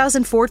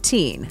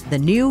 2014, the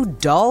new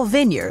Dahl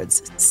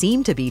Vineyards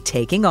seemed to be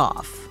taking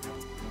off.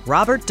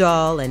 Robert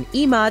Dahl and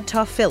Emad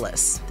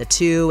Tawfilis, the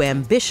two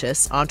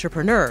ambitious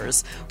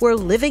entrepreneurs, were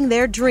living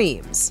their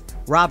dreams.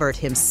 Robert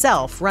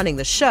himself running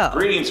the show.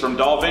 Greetings from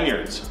Dahl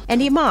Vineyards.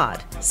 And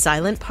Emad,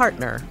 silent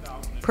partner,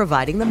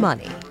 providing the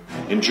money.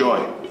 Enjoy.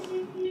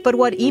 But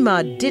what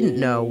Emad didn't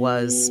know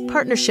was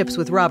partnerships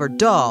with Robert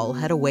Dahl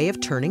had a way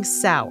of turning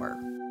sour.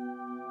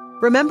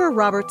 Remember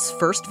Robert's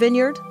first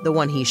vineyard, the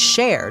one he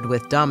shared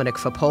with Dominic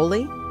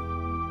Fapoli?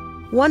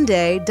 One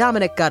day,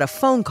 Dominic got a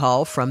phone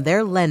call from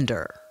their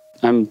lender.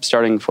 I'm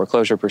starting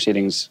foreclosure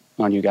proceedings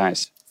on you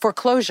guys.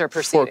 Foreclosure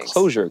proceedings?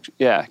 Foreclosure,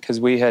 yeah,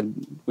 because we had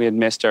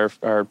missed our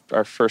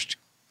first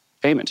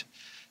payment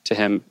to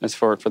him as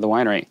for the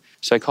winery.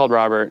 So I called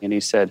Robert, and he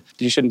said,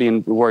 you shouldn't be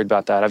worried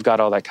about that. I've got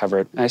all that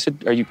covered. And I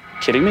said, are you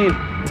kidding me?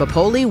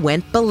 Fapoli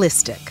went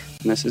ballistic.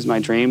 And this is my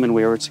dream, and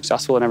we were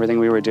successful in everything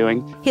we were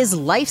doing. His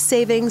life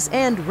savings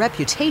and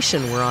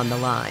reputation were on the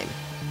line.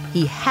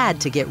 He had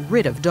to get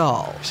rid of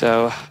Dahl.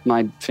 So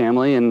my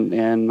family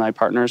and my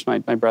partners, my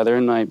brother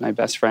and my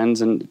best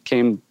friends, and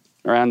came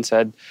around and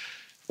said,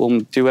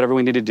 we'll do whatever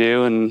we need to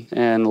do,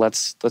 and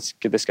let's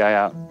get this guy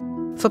out.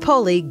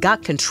 Fapoli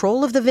got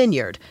control of the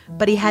vineyard,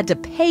 but he had to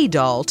pay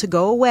Dahl to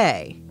go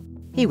away.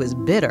 He was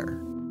bitter.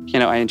 You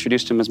know, I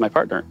introduced him as my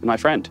partner and my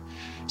friend.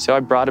 So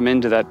I brought him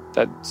into that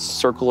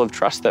circle of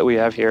trust that we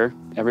have here.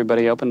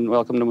 Everybody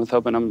welcomed him with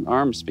open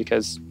arms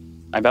because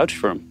I vouched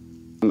for him.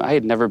 I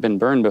had never been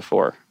burned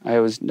before. I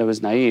was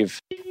naive.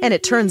 And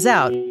it turns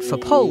out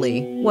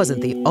Fapoli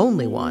wasn't the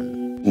only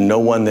one. No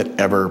one that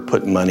ever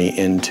put money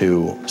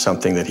into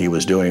something that he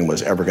was doing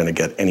was ever going to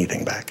get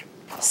anything back.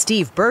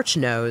 Steve Birch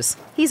knows.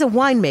 He's a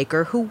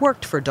winemaker who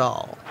worked for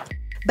Dahl.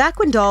 Back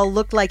when Dahl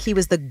looked like he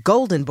was the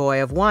golden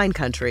boy of wine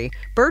country,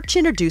 Birch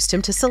introduced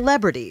him to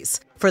celebrities.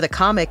 For the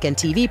comic and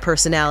TV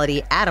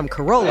personality Adam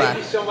Carolla, thank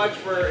you so much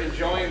for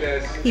enjoying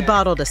this. He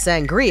bottled a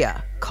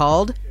sangria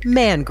called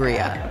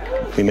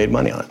Mangria. We made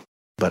money on it,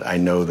 but I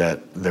know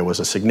that there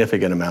was a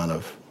significant amount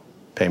of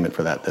payment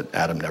for that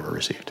Adam never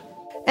received.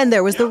 And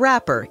there was the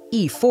rapper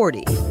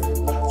E40.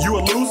 You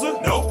a loser?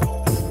 No.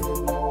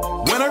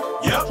 Winner?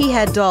 Yeah. He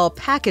had Dahl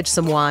package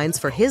some wines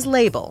for his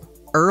label,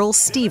 Earl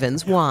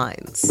Stevens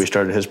Wines. We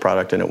started his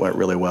product and it went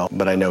really well,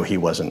 but I know he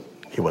wasn't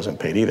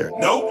paid either.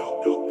 No.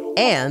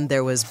 And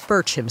there was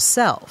Birch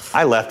himself.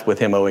 I left with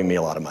him owing me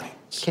a lot of money.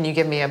 Can you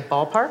give me a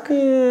ballpark?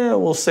 Yeah,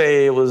 we'll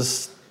say it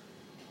was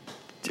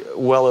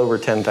well over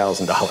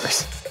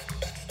 $10,000.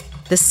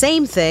 The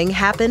same thing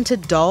happened to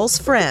Dahl's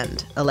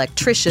friend,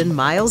 electrician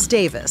Miles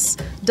Davis.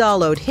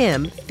 Dahl owed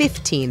him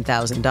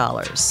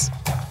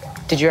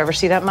 $15,000. Did you ever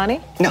see that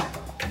money? No.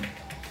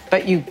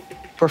 But you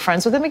were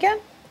friends with him again?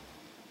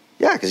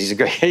 Yeah, because he's a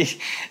great...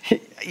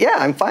 Yeah,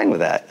 I'm fine with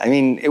that. I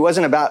mean, it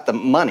wasn't about the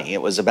money.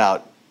 It was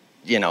about,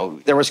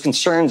 there was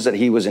concerns that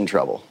he was in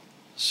trouble.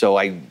 So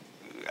I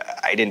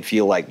didn't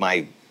feel like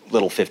my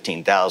little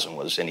 $15,000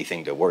 was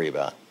anything to worry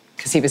about.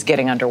 Because he was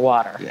getting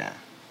underwater. Yeah.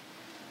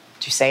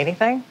 Did you say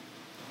anything?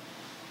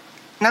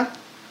 No.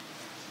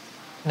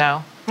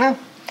 No? No.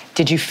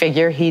 Did you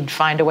figure he'd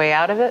find a way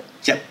out of it?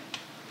 Yep.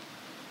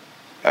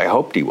 I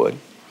hoped he would.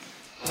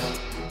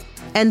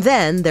 And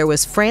then there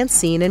was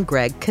Francine and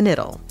Greg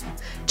Knittel.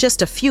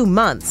 Just a few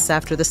months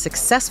after the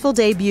successful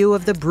debut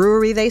of the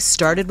brewery they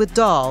started with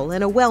Dahl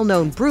and a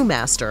well-known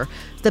brewmaster,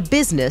 the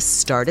business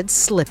started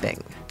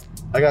slipping.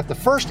 I got the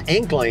first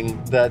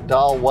inkling that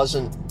Dahl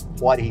wasn't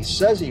what he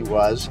says he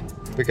was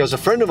because a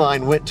friend of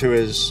mine went to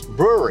his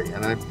brewery,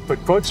 and I put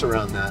quotes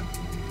around that,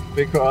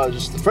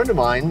 because the friend of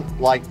mine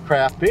liked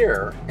craft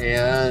beer,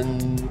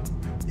 and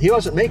he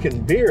wasn't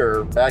making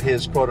beer at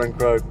his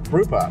quote-unquote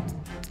brew pub.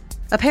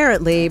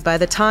 Apparently, by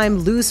the time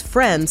Lou's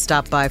friend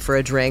stopped by for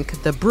a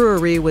drink, the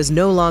brewery was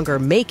no longer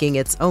making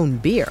its own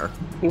beer.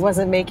 He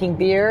wasn't making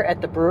beer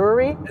at the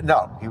brewery?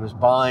 No, he was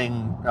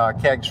buying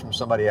kegs from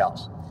somebody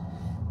else.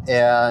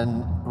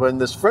 And when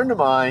this friend of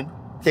mine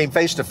came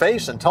face to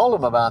face and told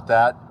him about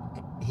that,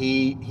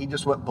 he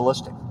just went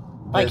ballistic.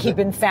 Like he'd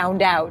been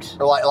found out.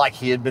 Like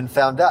he had been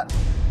found out.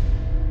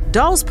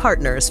 Dahl's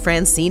partners,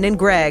 Francine and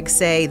Greg,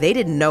 say they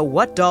didn't know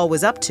what Dahl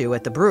was up to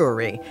at the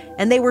brewery,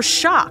 and they were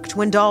shocked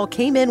when Dahl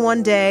came in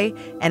one day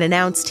and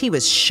announced he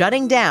was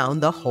shutting down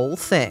the whole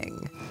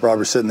thing.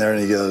 Robert's sitting there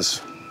and he goes,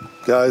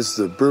 "Guys,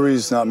 the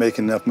brewery's not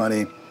making enough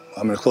money.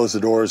 I'm going to close the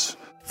doors."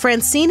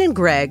 Francine and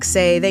Greg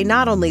say they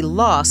not only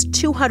lost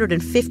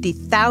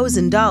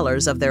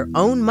 $250,000 of their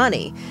own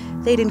money,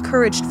 they'd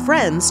encouraged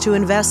friends to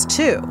invest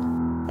too.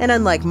 And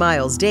unlike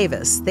Miles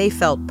Davis, they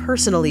felt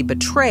personally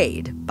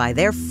betrayed by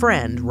their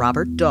friend,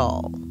 Robert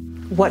Dahl.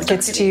 What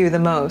gets to you the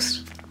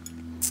most?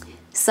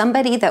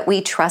 Somebody that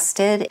we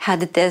trusted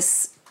had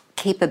this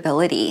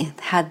capability,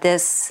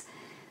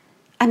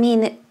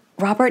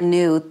 Robert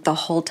knew the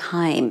whole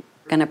time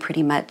gonna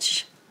pretty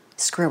much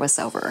screw us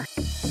over.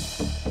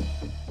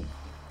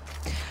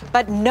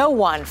 But no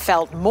one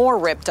felt more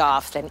ripped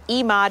off than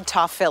Emad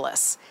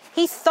Tawfilis.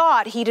 He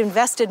thought he'd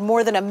invested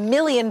more than $1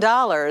 million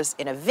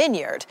in a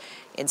vineyard.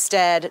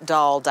 Instead,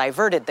 Dahl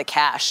diverted the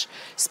cash,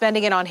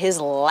 spending it on his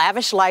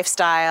lavish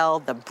lifestyle,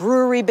 the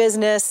brewery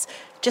business,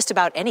 just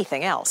about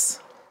anything else.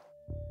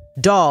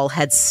 Dahl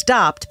had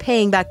stopped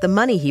paying back the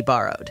money he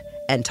borrowed,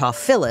 and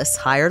Tawfilis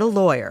hired a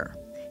lawyer.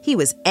 He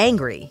was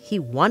angry, he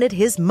wanted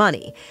his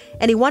money,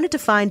 and he wanted to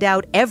find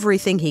out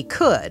everything he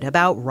could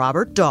about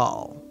Robert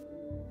Dahl.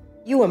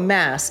 You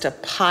amassed a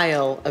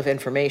pile of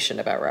information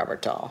about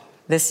Robert Dahl.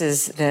 This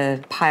is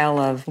the pile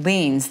of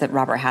liens that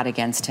Robert had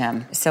against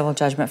him. Civil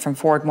judgment from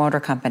Ford Motor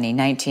Company,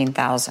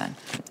 $19,000.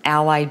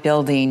 Allied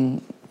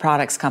Building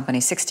Products Company,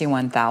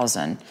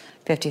 $61,000.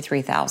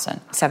 $53,000.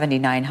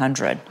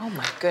 $7,900. Oh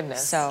my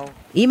goodness. So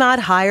Emad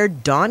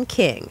hired Dawn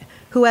King,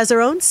 who has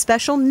her own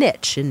special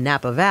niche in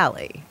Napa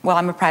Valley. Well,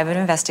 I'm a private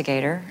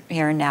investigator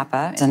here in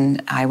Napa,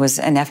 and I was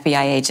an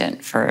FBI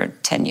agent for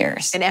 10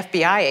 years. An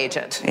FBI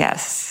agent?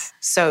 Yes.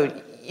 So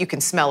you can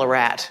smell a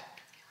rat?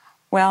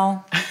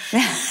 Well,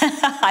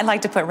 I'd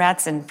like to put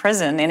rats in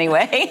prison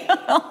anyway.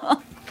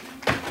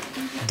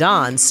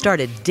 Don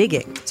started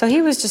digging. So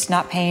he was just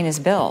not paying his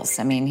bills.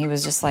 I mean, he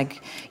was just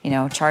like,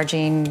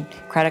 charging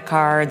credit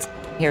cards.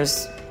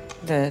 Here's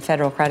the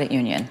Federal Credit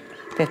Union,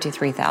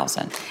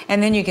 $53,000.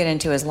 And then you get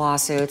into his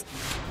lawsuits.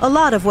 A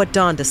lot of what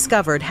Don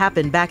discovered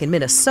happened back in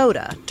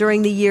Minnesota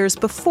during the years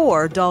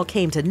before Dahl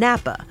came to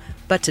Napa.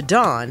 But to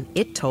Don,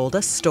 it told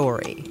a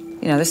story.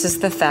 This is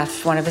the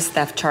theft, one of his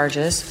theft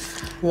charges.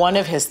 One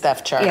of his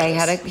theft charges?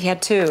 Yeah, he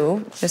had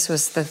two. This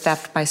was the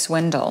theft by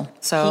swindle.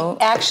 So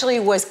he actually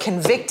was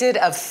convicted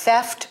of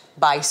theft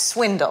by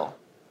swindle.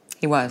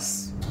 He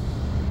was.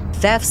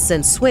 Thefts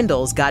and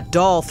swindles got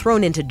Dahl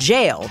thrown into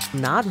jail,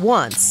 not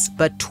once,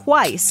 but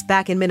twice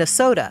back in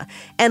Minnesota,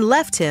 and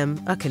left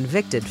him a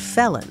convicted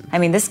felon. I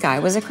mean, this guy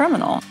was a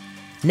criminal.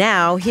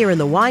 Now, here in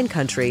the wine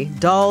country,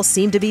 Dahl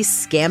seemed to be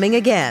scamming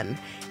again.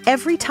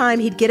 Every time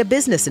he'd get a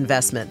business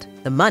investment,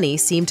 the money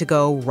seemed to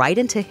go right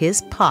into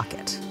his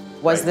pocket.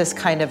 Was this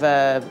kind of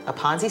a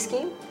Ponzi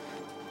scheme?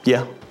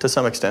 Yeah, to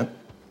some extent.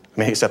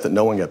 Except that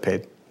no one got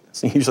paid.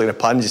 It's usually a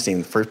Ponzi scheme,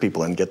 the first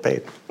people in get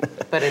paid.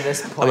 But at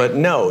this point, but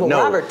no.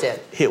 Robert did.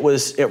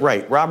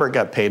 Right, Robert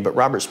got paid, but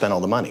Robert spent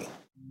all the money.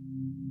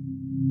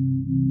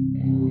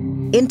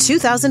 In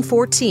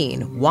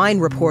 2014, wine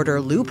reporter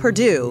Lou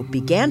Perdue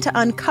began to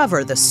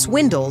uncover the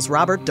swindles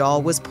Robert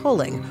Dahl was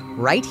pulling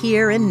right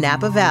here in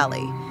Napa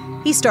Valley.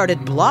 He started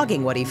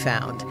blogging what he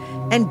found.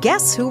 And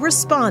guess who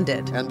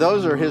responded? And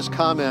those are his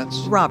comments.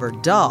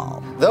 Robert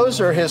Dahl. Those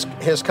are his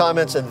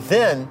comments, and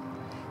then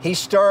he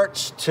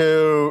starts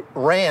to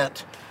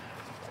rant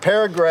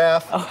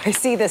paragraph. Oh, I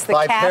see this, the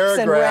by caps paragraph,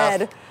 in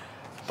red.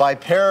 By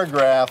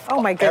paragraph.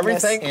 Oh my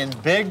goodness. Everything in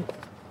big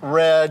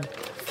red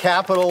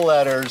capital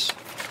letters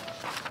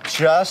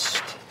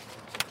just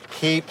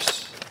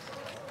keeps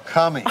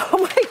coming. Oh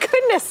my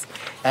goodness.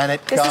 And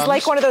it This is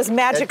like one of those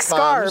magic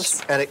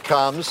scarves. And it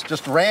comes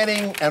just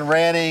ranting and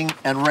ranting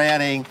and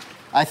ranting.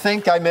 I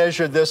think I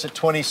measured this at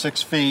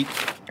 26 feet.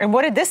 And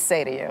what did this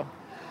say to you?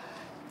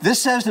 This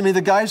says to me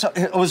the guy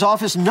was off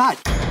his nut.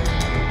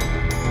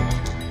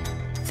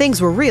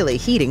 Things were really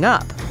heating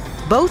up.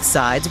 Both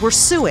sides were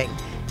suing,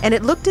 and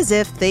it looked as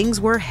if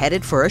things were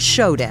headed for a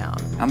showdown.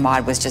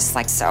 Imad was just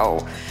like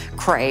so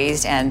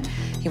crazed, and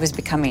he was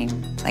becoming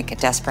like a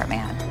desperate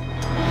man.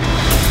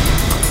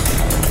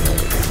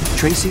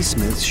 Tracy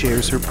Smith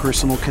shares her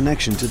personal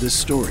connection to this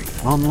story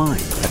online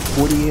at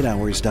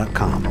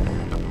 48hours.com.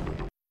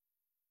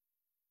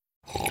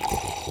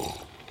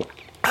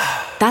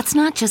 That's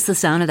not just the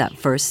sound of that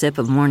first sip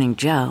of Morning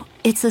Joe.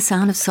 It's the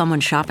sound of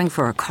someone shopping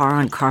for a car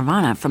on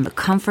Carvana from the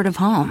comfort of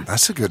home.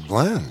 That's a good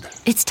blend.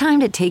 It's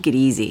time to take it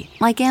easy,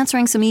 like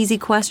answering some easy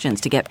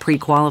questions to get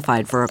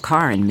pre-qualified for a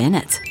car in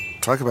minutes.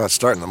 Talk about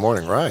starting the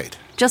morning right.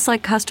 Just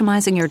like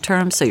customizing your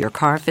terms so your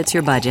car fits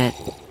your budget.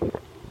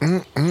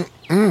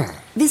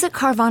 Visit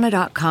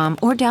Carvana.com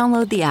or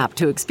download the app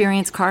to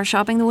experience car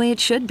shopping the way it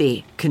should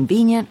be.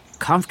 Convenient,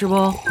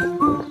 comfortable.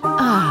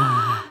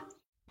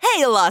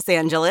 Hey, Los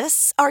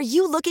Angeles! Are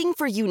you looking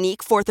for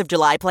unique 4th of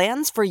July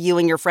plans for you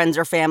and your friends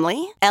or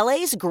family?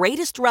 LA's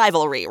greatest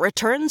rivalry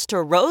returns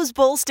to Rose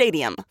Bowl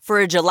Stadium for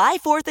a July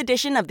 4th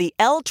edition of the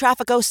El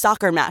Tráfico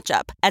soccer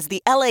matchup as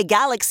the LA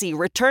Galaxy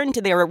return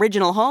to their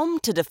original home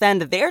to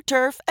defend their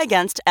turf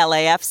against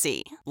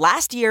LAFC.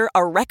 Last year,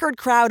 a record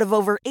crowd of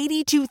over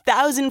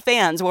 82,000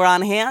 fans were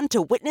on hand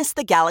to witness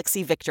the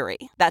Galaxy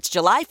victory. That's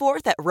July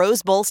 4th at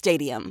Rose Bowl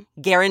Stadium.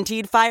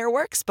 Guaranteed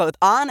fireworks both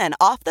on and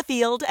off the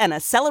field and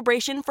a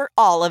celebration for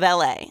all of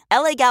LA.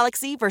 LA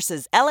Galaxy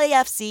versus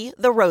LAFC,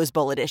 the Rose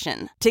Bowl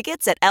edition.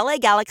 Tickets at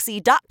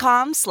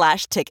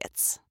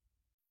lagalaxy.com/tickets.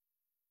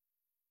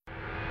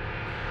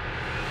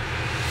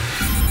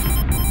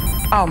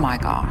 Oh my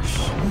gosh.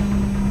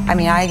 I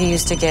mean, I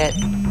used to get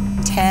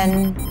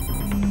 10,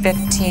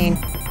 15,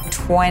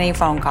 20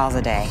 phone calls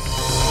a day.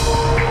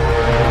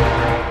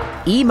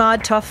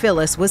 Imad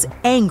Taufilis was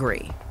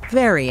angry,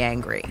 very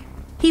angry.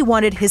 He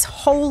wanted his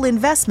whole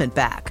investment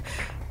back,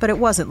 but it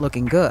wasn't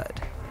looking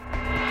good.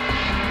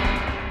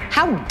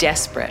 How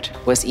desperate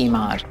was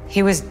Imad?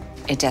 He was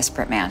a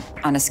desperate man.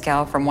 On a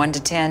scale from 1 to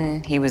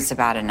 10, he was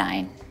about a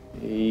 9.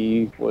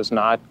 He was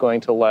not going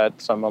to let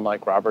someone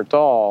like Robert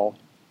Dahl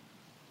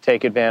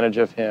take advantage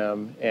of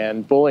him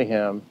and bully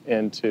him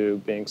into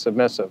being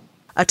submissive.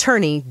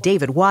 Attorney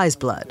David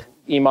Weisblood.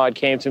 Imad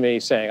came to me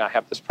saying, I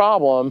have this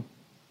problem.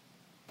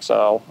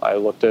 So I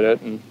looked at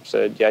it and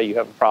said, yeah, you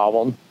have a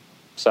problem.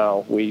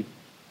 So we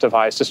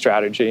devised a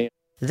strategy.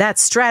 That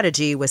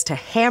strategy was to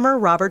hammer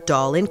Robert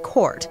Dahl in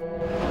court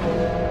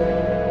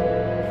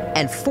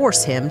and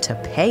force him to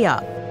pay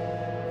up.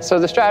 So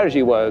the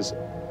strategy was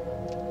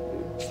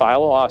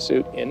file a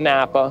lawsuit in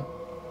Napa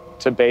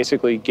to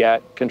basically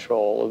get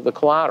control of the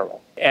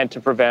collateral and to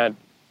prevent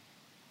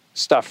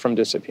stuff from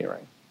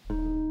disappearing.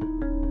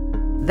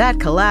 That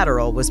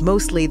collateral was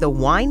mostly the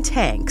wine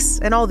tanks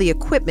and all the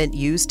equipment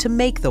used to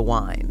make the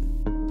wine.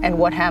 And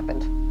what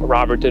happened?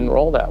 Robert didn't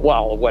roll that.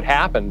 Well, what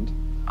happened,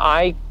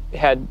 I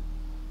had,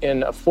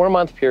 in a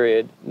 4-month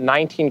period,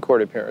 19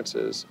 court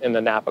appearances in the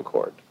Napa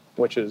court,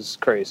 which is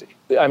crazy.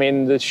 I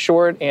mean, the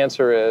short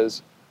answer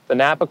is the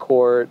Napa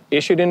court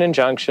issued an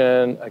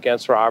injunction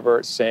against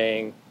Robert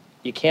saying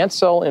you can't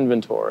sell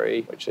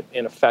inventory, which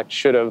in effect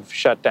should have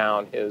shut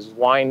down his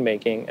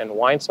winemaking and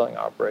wine selling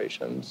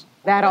operations.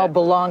 That all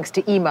belongs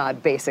to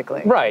Imad,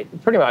 basically. Right,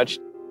 pretty much.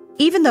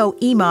 Even though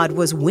Imad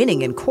was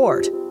winning in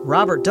court,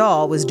 Robert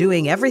Dahl was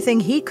doing everything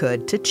he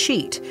could to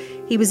cheat.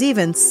 He was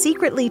even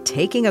secretly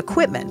taking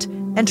equipment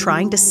and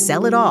trying to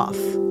sell it off.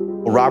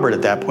 Well, Robert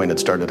at that point had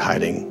started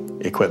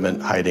hiding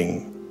equipment,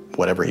 hiding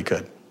whatever he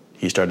could.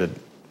 He started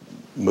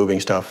moving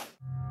stuff.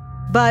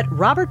 But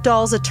Robert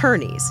Dahl's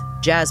attorneys,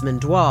 Jasmine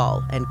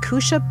Dwal and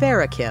Kusha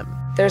Barakim,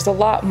 there's a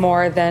lot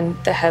more than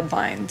the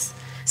headlines,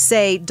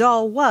 say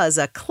Dahl was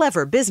a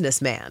clever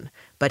businessman,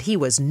 but he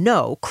was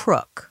no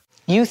crook.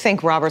 You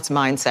think Robert's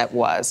mindset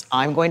was,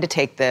 I'm going to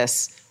take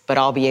this, but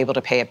I'll be able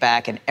to pay it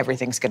back and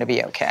everything's going to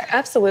be okay?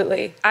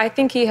 Absolutely. I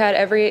think he had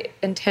every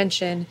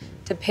intention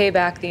to pay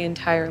back the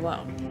entire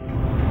loan.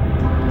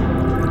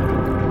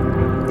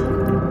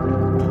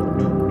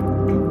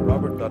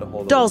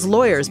 Dahl's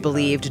lawyers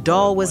believed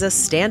Dahl was a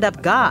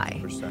stand-up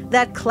guy,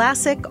 that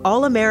classic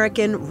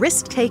all-American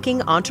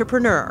risk-taking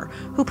entrepreneur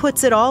who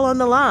puts it all on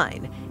the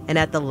line and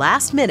at the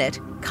last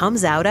minute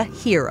comes out a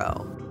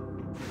hero.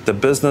 The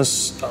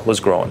business was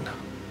growing,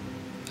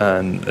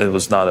 and it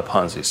was not a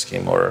Ponzi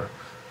scheme or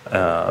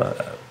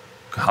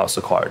house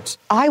of cards.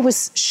 I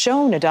was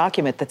shown a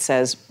document that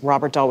says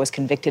Robert Dahl was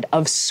convicted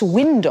of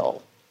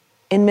swindle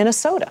in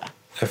Minnesota.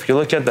 If you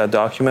look at that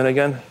document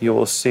again, you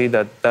will see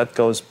that that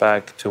goes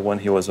back to when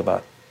he was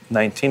about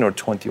 19 or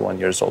 21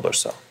 years old or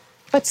so.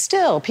 But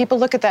still, people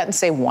look at that and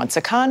say, once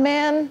a con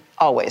man,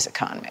 always a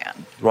con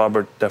man.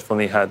 Robert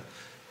definitely had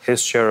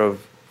his share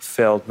of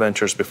failed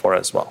ventures before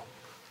as well.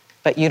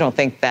 But you don't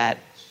think that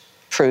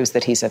proves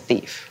that he's a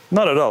thief?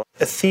 Not at all.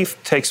 A thief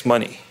takes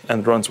money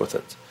and runs with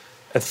it.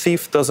 A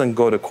thief doesn't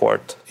go to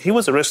court. He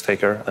was a risk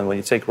taker, and when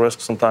you take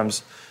risks,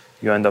 sometimes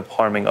you end up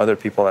harming other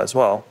people as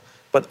well.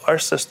 But our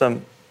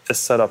system is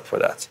set up for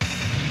that.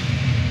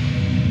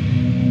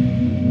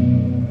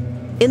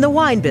 In the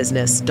wine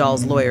business,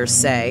 Dahl's lawyers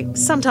say,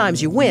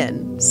 sometimes you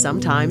win,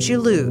 sometimes you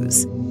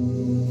lose.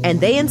 And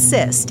they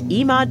insist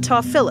Imad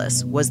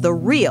Tawfilis was the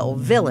real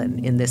villain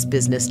in this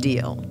business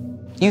deal.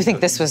 You think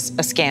this was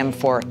a scam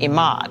for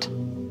Imad?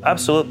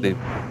 Absolutely.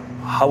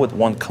 How would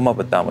one come up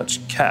with that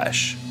much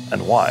cash,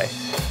 and why?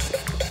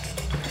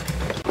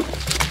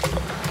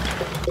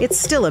 It's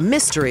still a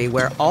mystery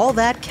where all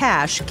that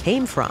cash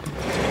came from.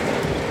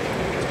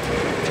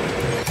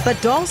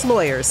 But Dahl's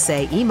lawyers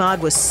say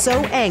Imad was so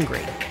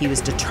angry, he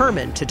was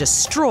determined to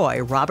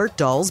destroy Robert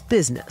Dahl's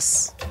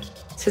business.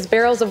 His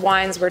barrels of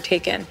wines were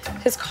taken.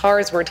 His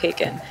cars were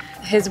taken.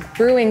 His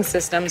brewing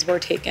systems were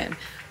taken.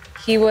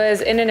 He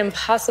was in an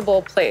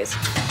impossible place.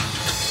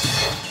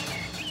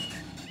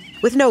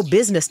 With no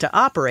business to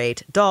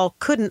operate, Dahl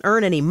couldn't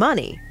earn any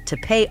money to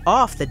pay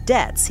off the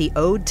debts he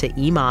owed to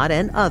Imad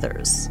and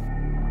others.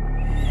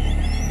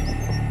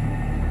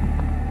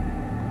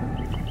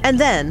 And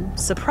then,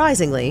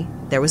 surprisingly,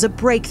 there was a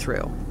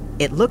breakthrough.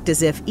 It looked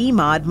as if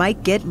Imad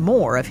might get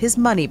more of his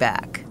money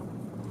back.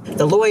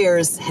 The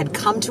lawyers had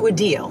come to a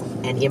deal,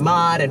 and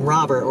Imad and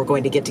Robert were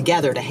going to get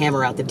together to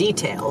hammer out the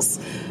details.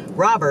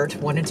 Robert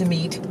wanted to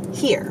meet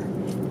here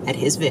at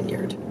his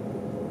vineyard.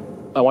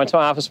 I went to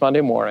my office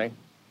Monday morning,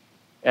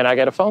 and I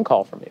get a phone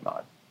call from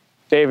Imad.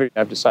 David,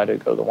 I've decided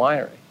to go to the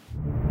winery.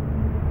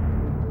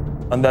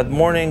 On that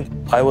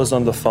morning, I was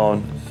on the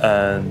phone,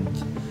 and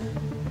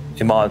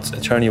Imad's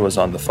attorney was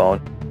on the phone.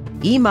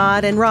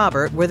 Imad and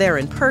Robert were there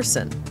in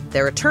person.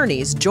 Their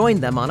attorneys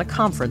joined them on a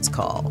conference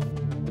call.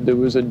 There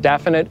was a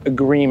definite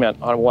agreement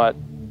on what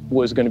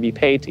was going to be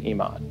paid to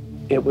Imad.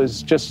 It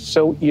was just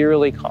so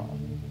eerily calm.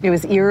 It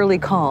was eerily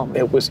calm.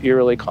 It was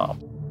eerily calm.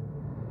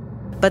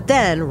 But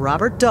then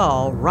Robert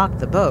Dahl rocked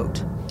the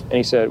boat. And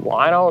he said, well,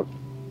 I don't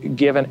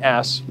give an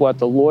S what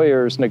the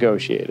lawyers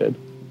negotiated.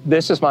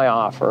 This is my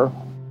offer.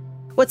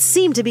 What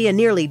seemed to be a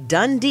nearly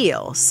done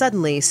deal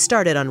suddenly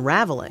started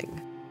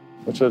unraveling.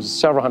 Which was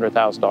several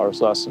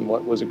 $100,000 less than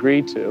what was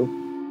agreed to.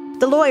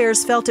 The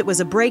lawyers felt it was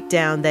a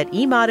breakdown that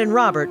Imad and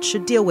Robert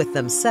should deal with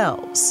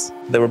themselves.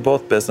 They were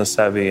both business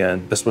savvy,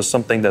 and this was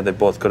something that they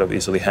both could have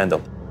easily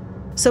handled.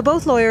 So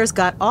both lawyers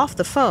got off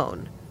the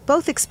phone.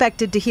 Both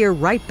expected to hear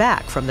right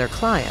back from their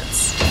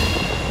clients.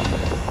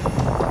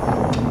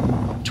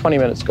 20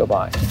 minutes go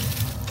by.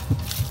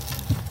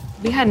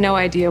 We had no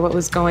idea what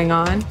was going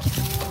on.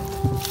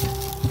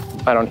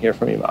 I don't hear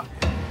from Imad.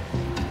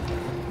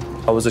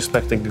 I was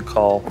expecting a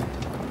call.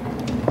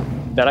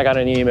 Then I got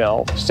an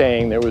email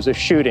saying there was a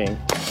shooting.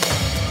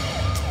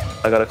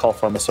 I got a call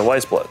from Mr.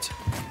 Weisblatt.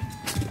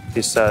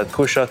 He said,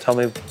 Kusha, tell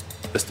me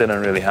this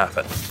didn't really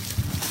happen.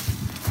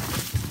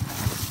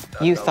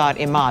 You thought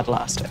Imad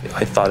lost it.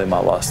 I thought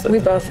Imad lost it. We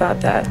both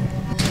thought that.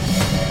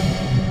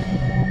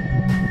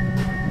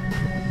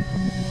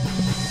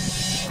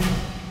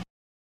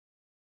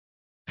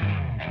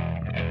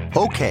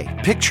 Okay,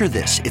 picture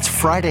this. It's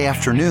Friday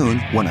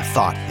afternoon when a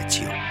thought hits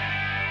you.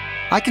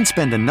 I can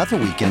spend another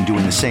weekend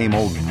doing the same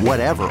old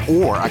whatever,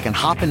 or I can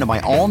hop into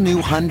my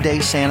all-new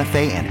Hyundai Santa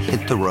Fe and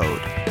hit the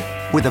road.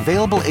 With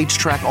available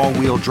H-Track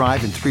all-wheel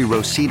drive and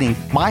 3-row seating,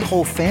 my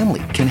whole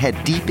family can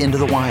head deep into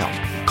the wild.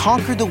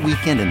 Conquer the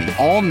weekend in the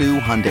all-new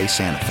Hyundai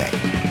Santa Fe.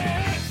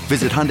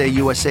 Visit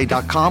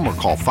HyundaiUSA.com or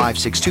call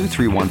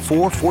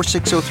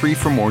 562-314-4603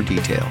 for more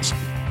details.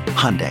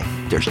 Hyundai,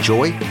 there's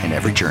joy in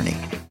every journey.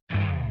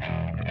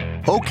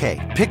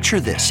 Okay, picture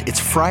this. It's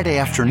Friday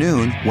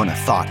afternoon when a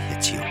thought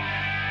hits you.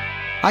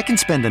 I can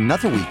spend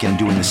another weekend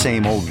doing the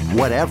same old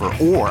whatever,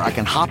 or I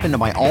can hop into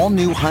my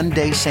all-new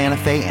Hyundai Santa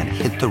Fe and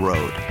hit the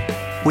road.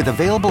 With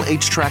available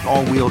H-Track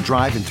all-wheel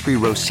drive and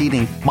 3-row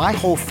seating, my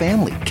whole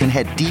family can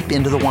head deep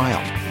into the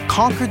wild.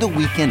 Conquer the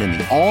weekend in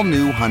the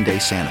all-new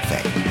Hyundai Santa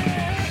Fe.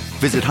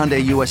 Visit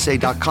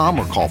HyundaiUSA.com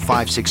or call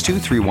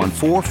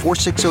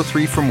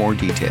 562-314-4603 for more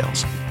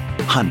details.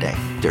 Hyundai,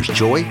 there's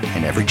joy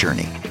in every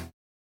journey.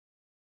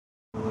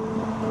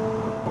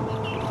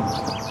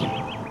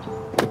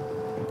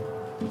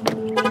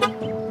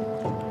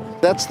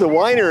 That's the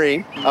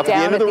winery up at the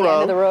end of the row. Down at the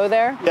end of the row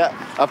there? Yeah,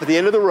 up at the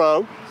end of the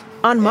row.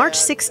 On March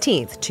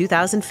 16th,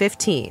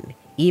 2015,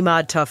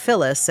 Imad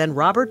Tawfilis and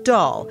Robert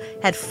Dahl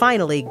had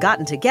finally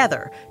gotten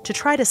together to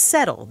try to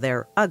settle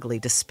their ugly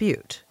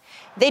dispute.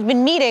 They'd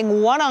been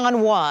meeting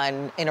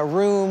one-on-one in a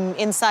room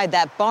inside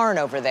that barn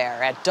over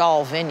there at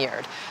Dahl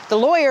Vineyard. The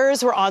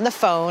lawyers were on the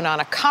phone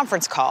on a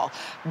conference call,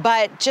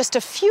 but just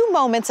a few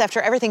moments after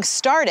everything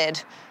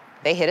started,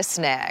 they hit a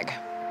snag.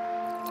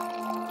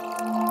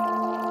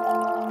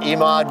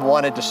 Imad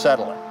wanted to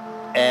settle it,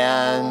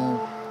 and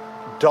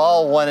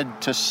Dahl wanted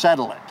to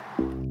settle it.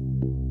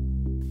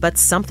 But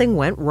something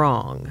went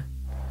wrong.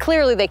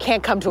 Clearly, they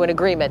can't come to an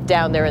agreement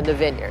down there in the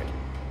vineyard.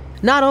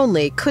 Not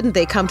only couldn't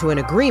they come to an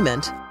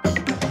agreement,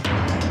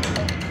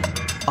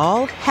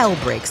 all hell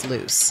breaks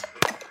loose.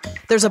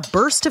 There's a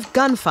burst of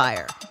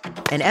gunfire,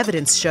 and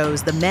evidence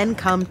shows the men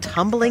come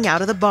tumbling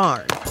out of the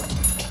barn.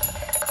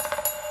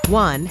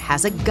 One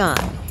has a gun.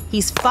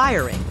 He's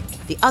firing.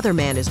 The other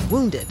man is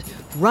wounded,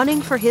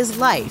 running for his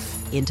life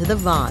into the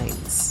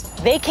vines.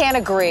 They can't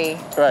agree,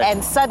 right.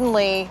 And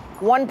suddenly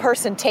one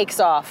person takes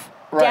off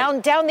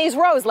Right. Down these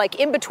rows, like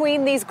in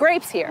between these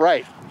grapes here.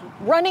 Right.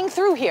 Running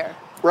through here.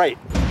 Right.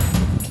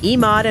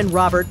 Emad and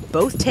Robert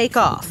both take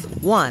off,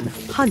 one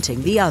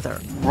hunting the other.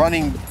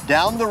 Running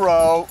down the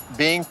row,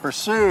 being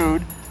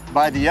pursued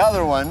by the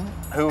other one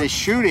who is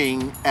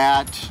shooting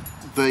at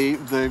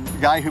the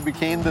guy who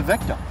became the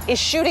victim. Is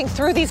shooting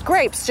through these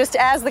grapes just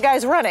as the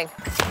guy's running.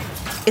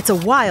 It's a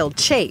wild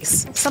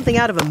chase, something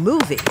out of a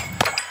movie.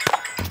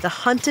 The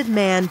hunted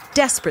man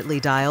desperately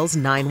dials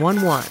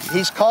 911.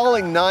 He's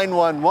calling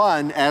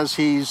 911 as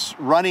he's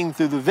running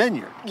through the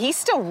vineyard. He's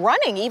still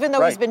running even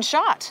though he's been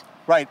shot.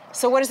 Right.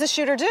 So what does the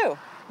shooter do?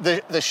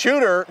 The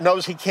shooter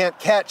knows he can't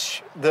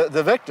catch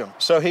the victim.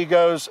 So he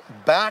goes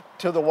back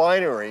to the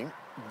winery,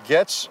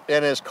 gets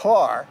in his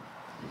car,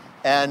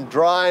 and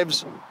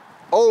drives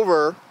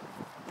over,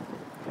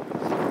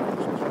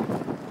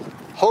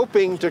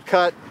 hoping to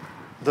cut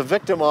the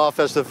victim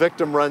off as the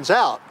victim runs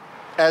out.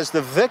 As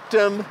the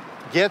victim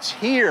gets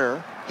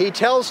here, he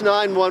tells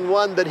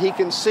 911 that he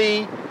can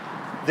see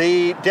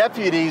the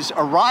deputies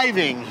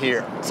arriving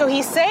here. So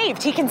he's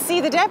saved. He can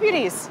see the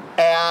deputies.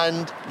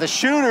 And the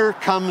shooter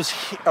comes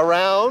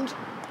around,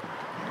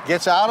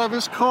 gets out of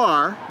his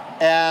car,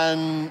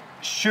 and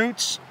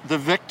shoots the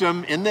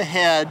victim in the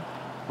head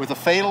with a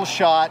fatal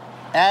shot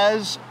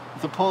as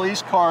the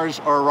police cars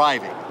are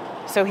arriving.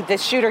 So the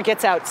shooter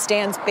gets out,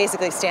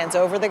 basically stands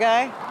over the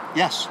guy?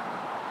 Yes.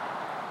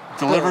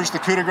 Delivers the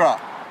coup de grace.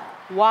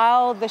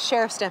 While the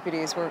sheriff's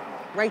deputies were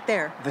right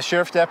there. The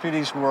sheriff's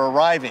deputies were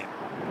arriving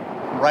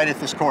right at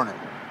this corner.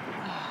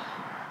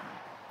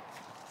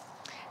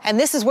 And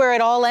this is where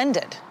it all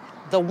ended.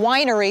 The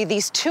winery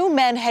these two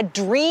men had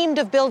dreamed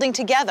of building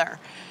together.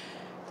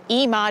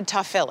 Emad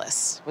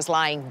Tawfilis was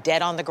lying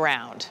dead on the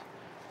ground,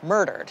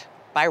 murdered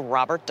by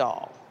Robert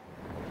Dahl.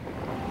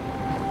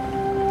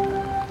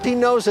 He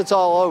knows it's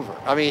all over.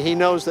 I mean, he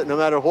knows that no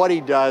matter what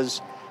he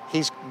does,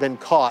 he's been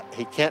caught.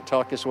 He can't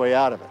talk his way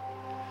out of it.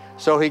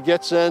 So he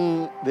gets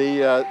in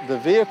the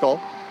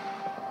vehicle,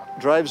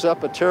 drives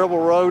up a terrible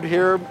road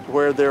here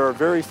where there are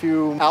very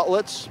few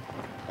outlets,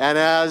 and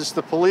as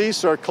the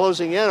police are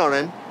closing in on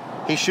him,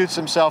 he shoots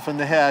himself in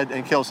the head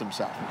and kills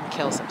himself.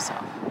 Kills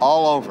himself.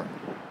 All over.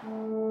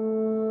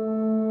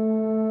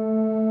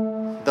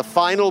 The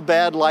final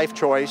bad life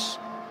choice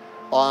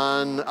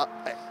on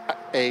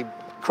a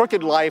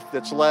crooked life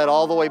that's led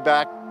all the way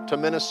back to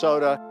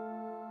Minnesota.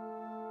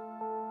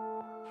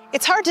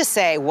 It's hard to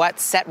say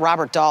what set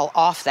Robert Dahl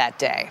off that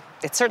day.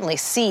 It certainly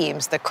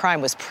seems the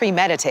crime was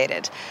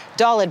premeditated.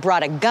 Dahl had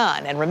brought a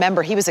gun, and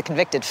remember, he was a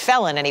convicted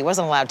felon and he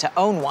wasn't allowed to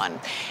own one.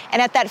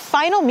 And at that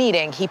final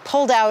meeting, he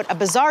pulled out a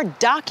bizarre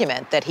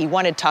document that he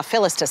wanted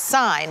Tawfilis to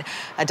sign,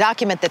 a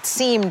document that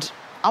seemed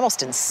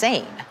almost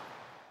insane.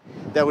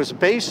 That was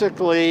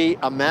basically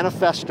a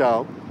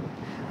manifesto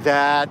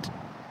that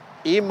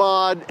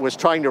Emad was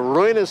trying to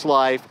ruin his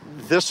life.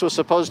 This was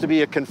supposed to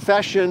be a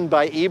confession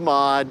by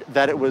Emad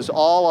that it was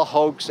all a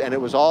hoax and it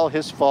was all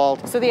his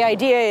fault. So the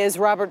idea is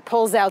Robert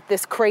pulls out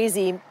this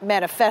crazy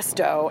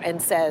manifesto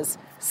and says,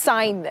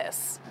 sign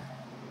this.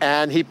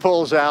 And he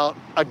pulls out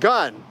a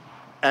gun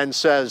and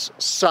says,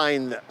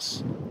 sign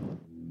this.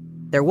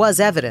 There was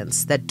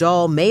evidence that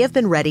Dahl may have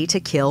been ready to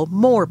kill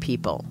more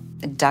people.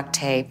 Duct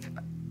tape,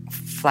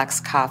 flex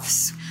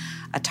cuffs,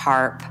 a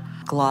tarp,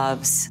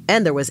 gloves.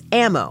 And there was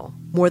ammo,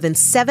 more than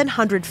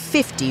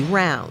 750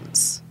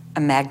 rounds. A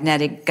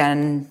magnetic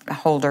gun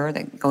holder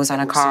that goes on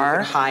a car. So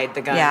you could hide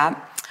the gun.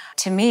 Yeah.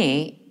 To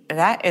me,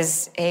 that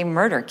is a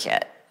murder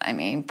kit. I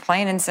mean,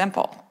 plain and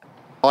simple.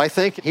 I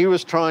think he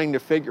was trying to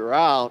figure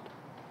out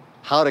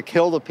how to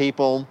kill the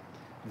people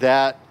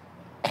that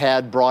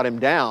had brought him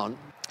down.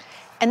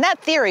 And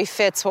that theory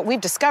fits what we've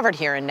discovered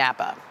here in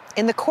Napa.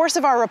 In the course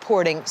of our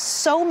reporting,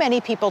 so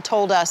many people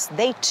told us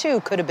they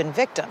too could have been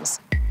victims.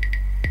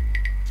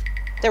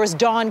 There was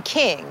Don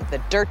King,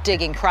 the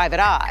dirt-digging private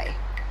eye.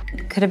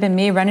 Could have been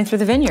me running through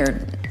the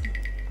vineyard.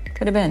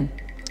 Could have been.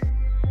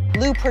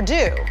 Lou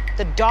Perdue,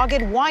 the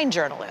dogged wine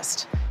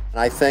journalist.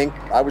 I think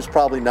I was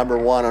probably number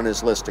one on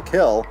his list to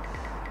kill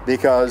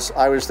because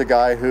I was the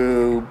guy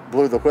who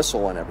blew the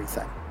whistle on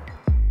everything.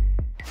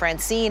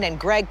 Francine and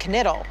Greg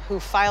Knittel, who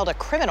filed a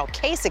criminal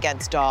case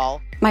against Dahl.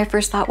 My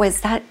first thought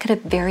was that could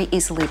have very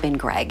easily been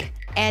Greg.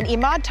 And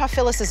Emad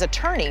Tawfilis'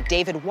 attorney,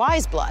 David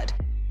Weisblood.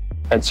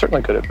 It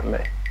certainly could have been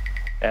me.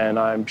 And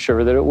I'm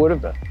sure that it would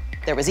have been.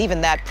 There was even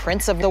that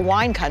prince of the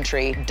wine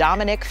country,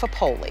 Dominic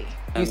Fapoli.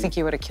 You think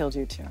he would have killed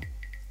you too?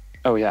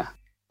 Oh, yeah.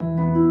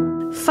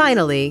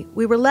 Finally,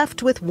 we were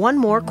left with one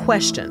more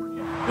question.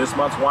 This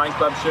month's Wine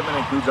Club shipment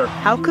includes our...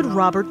 How could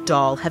Robert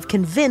Dahl have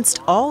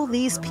convinced all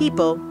these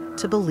people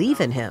to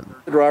believe in him?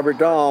 Robert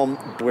Dahl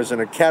was an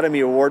Academy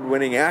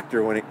Award-winning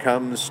actor when it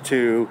comes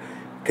to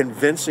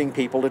convincing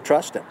people to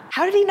trust him.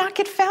 How did he not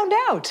get found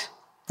out?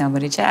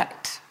 Nobody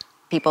checked.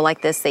 People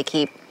like this, they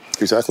keep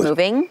Exactly.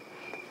 moving,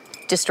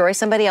 destroy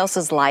somebody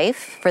else's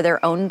life for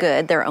their own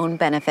good, their own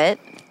benefit.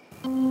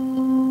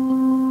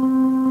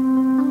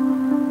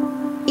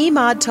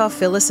 Emad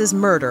Tawfilis'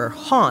 murder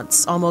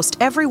haunts almost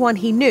everyone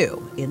he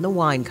knew in the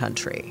wine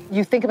country.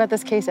 You think about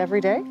this case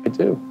every day? I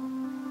do,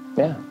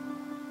 yeah.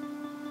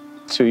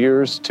 2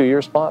 years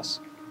plus.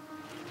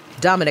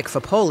 Dominic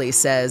Fapoli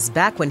says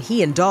back when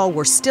he and Dahl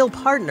were still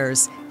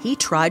partners, he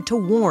tried to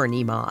warn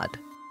Imad.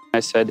 I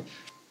said,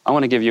 I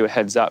want to give you a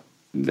heads up.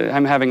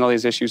 I'm having all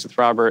these issues with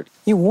Robert.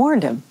 You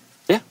warned him?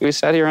 Yeah, we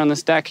sat here on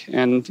this deck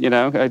and,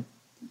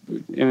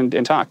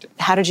 and talked.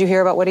 How did you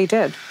hear about what he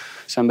did?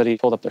 Somebody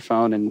pulled up their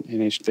phone and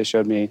they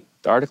showed me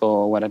the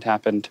article, what had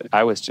happened.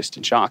 I was just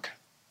in shock.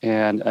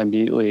 And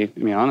immediately,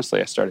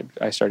 honestly, I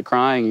started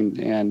crying,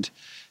 and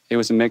it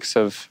was a mix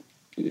of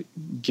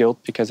guilt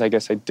because I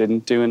guess I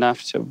didn't do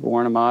enough to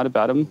warn Imad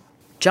about him.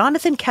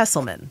 Jonathan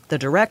Kesselman, the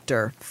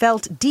director,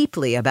 felt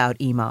deeply about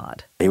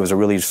Imad. He was a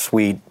really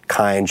sweet,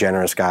 kind,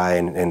 generous guy,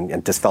 and I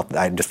just felt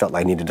like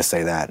I needed to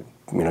say that,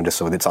 just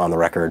so it's on the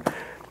record.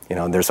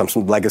 There's some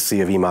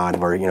legacy of Imad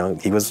where,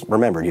 he was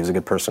remembered. He was a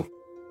good person.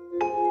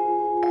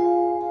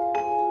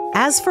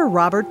 As for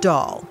Robert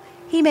Dahl,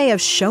 he may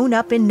have shown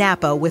up in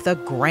Napa with a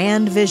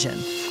grand vision.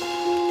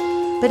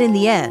 But in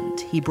the end,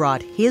 he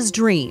brought his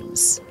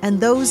dreams and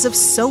those of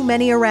so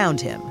many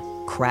around him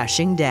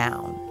crashing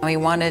down. He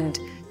wanted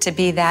to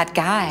be that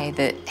guy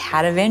that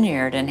had a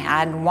vineyard and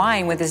had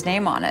wine with his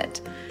name on it.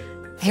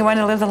 He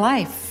wanted to live the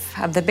life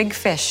of the big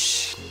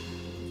fish.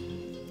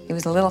 He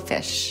was a little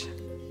fish.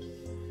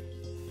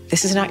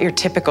 This is not your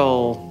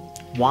typical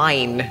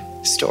wine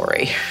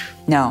story.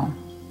 No,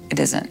 it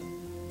isn't.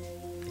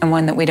 And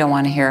one that we don't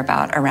want to hear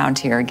about around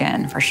here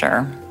again, for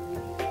sure.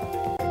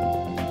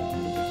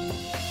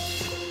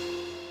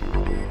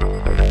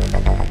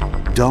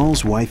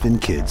 Dahl's wife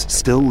and kids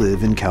still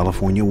live in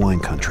California wine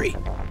country.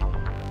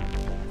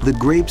 The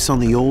grapes on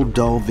the old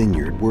Dahl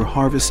vineyard were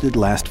harvested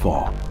last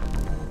fall.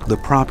 The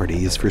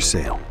property is for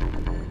sale.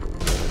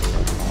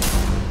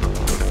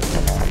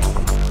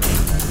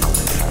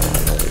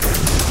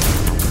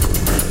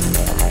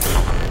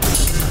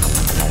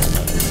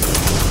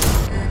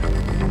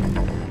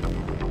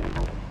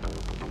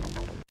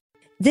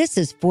 This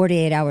is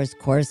 48 Hours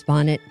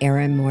correspondent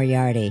Erin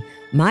Moriarty.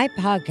 My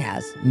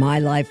podcast, My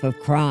Life of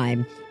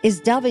Crime,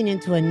 is delving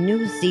into a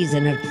new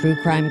season of true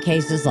crime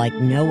cases like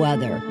no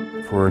other.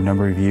 For a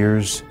number of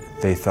years,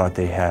 they thought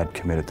they had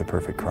committed the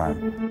perfect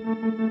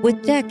crime.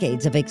 With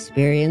decades of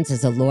experience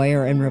as a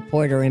lawyer and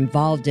reporter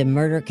involved in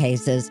murder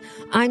cases,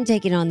 I'm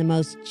taking on the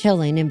most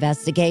chilling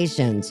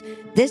investigations.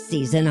 This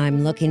season,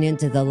 I'm looking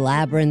into the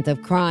labyrinth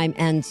of crime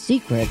and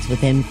secrets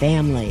within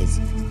families.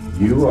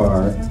 You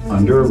are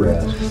under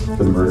arrest for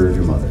the murder of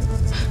your mother.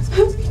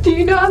 Do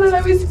you know that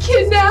I was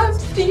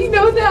kidnapped? Do you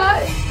know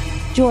that?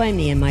 Join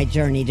me in my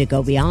journey to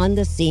go beyond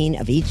the scene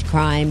of each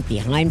crime,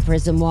 behind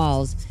prison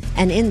walls,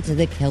 and into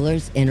the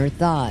killer's inner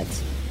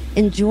thoughts.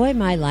 Enjoy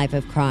My Life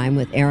of Crime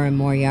with Erin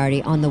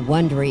Moriarty on the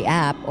Wondery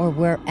app or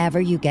wherever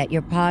you get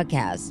your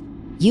podcasts.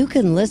 You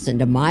can listen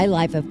to My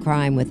Life of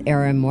Crime with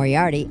Erin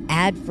Moriarty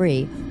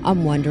ad-free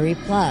on Wondery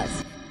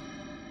Plus.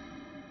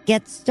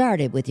 Get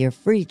started with your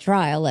free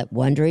trial at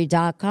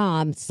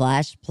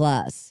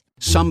Wondery.com/plus.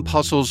 Some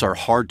puzzles are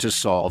hard to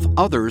solve,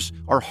 others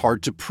are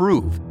hard to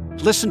prove.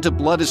 Listen to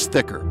Blood is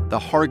Thicker, The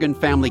Hargan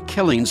Family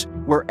Killings,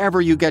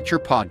 wherever you get your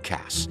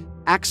podcasts.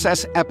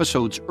 Access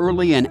episodes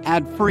early and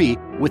ad-free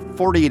with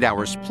 48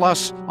 Hours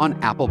Plus on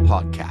Apple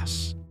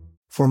Podcasts.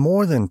 For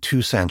more than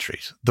 2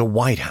 centuries, the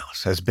White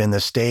House has been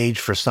the stage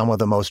for some of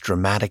the most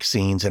dramatic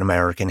scenes in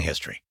American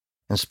history.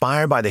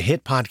 Inspired by the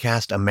hit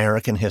podcast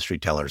American History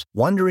Tellers,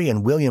 Wondery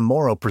and William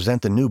Morrow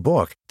present the new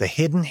book, The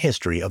Hidden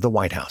History of the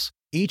White House.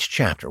 Each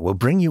chapter will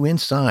bring you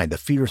inside the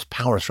fierce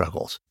power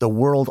struggles, the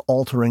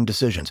world-altering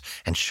decisions,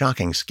 and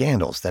shocking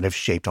scandals that have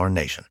shaped our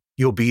nation.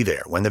 You'll be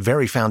there when the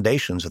very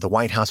foundations of the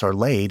White House are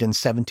laid in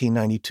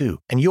 1792,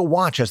 and you'll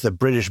watch as the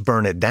British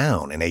burn it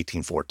down in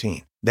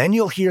 1814. Then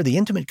you'll hear the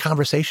intimate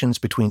conversations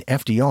between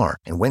FDR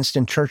and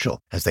Winston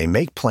Churchill as they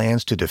make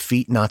plans to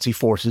defeat Nazi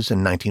forces in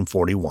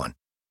 1941.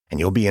 And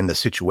you'll be in the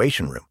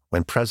Situation Room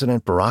when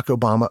President Barack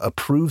Obama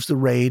approves the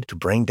raid to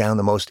bring down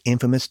the most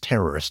infamous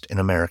terrorist in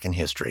American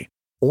history.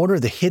 Order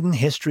The Hidden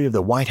History of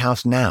the White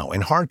House now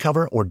in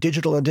hardcover or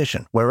digital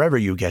edition, wherever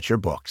you get your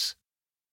books.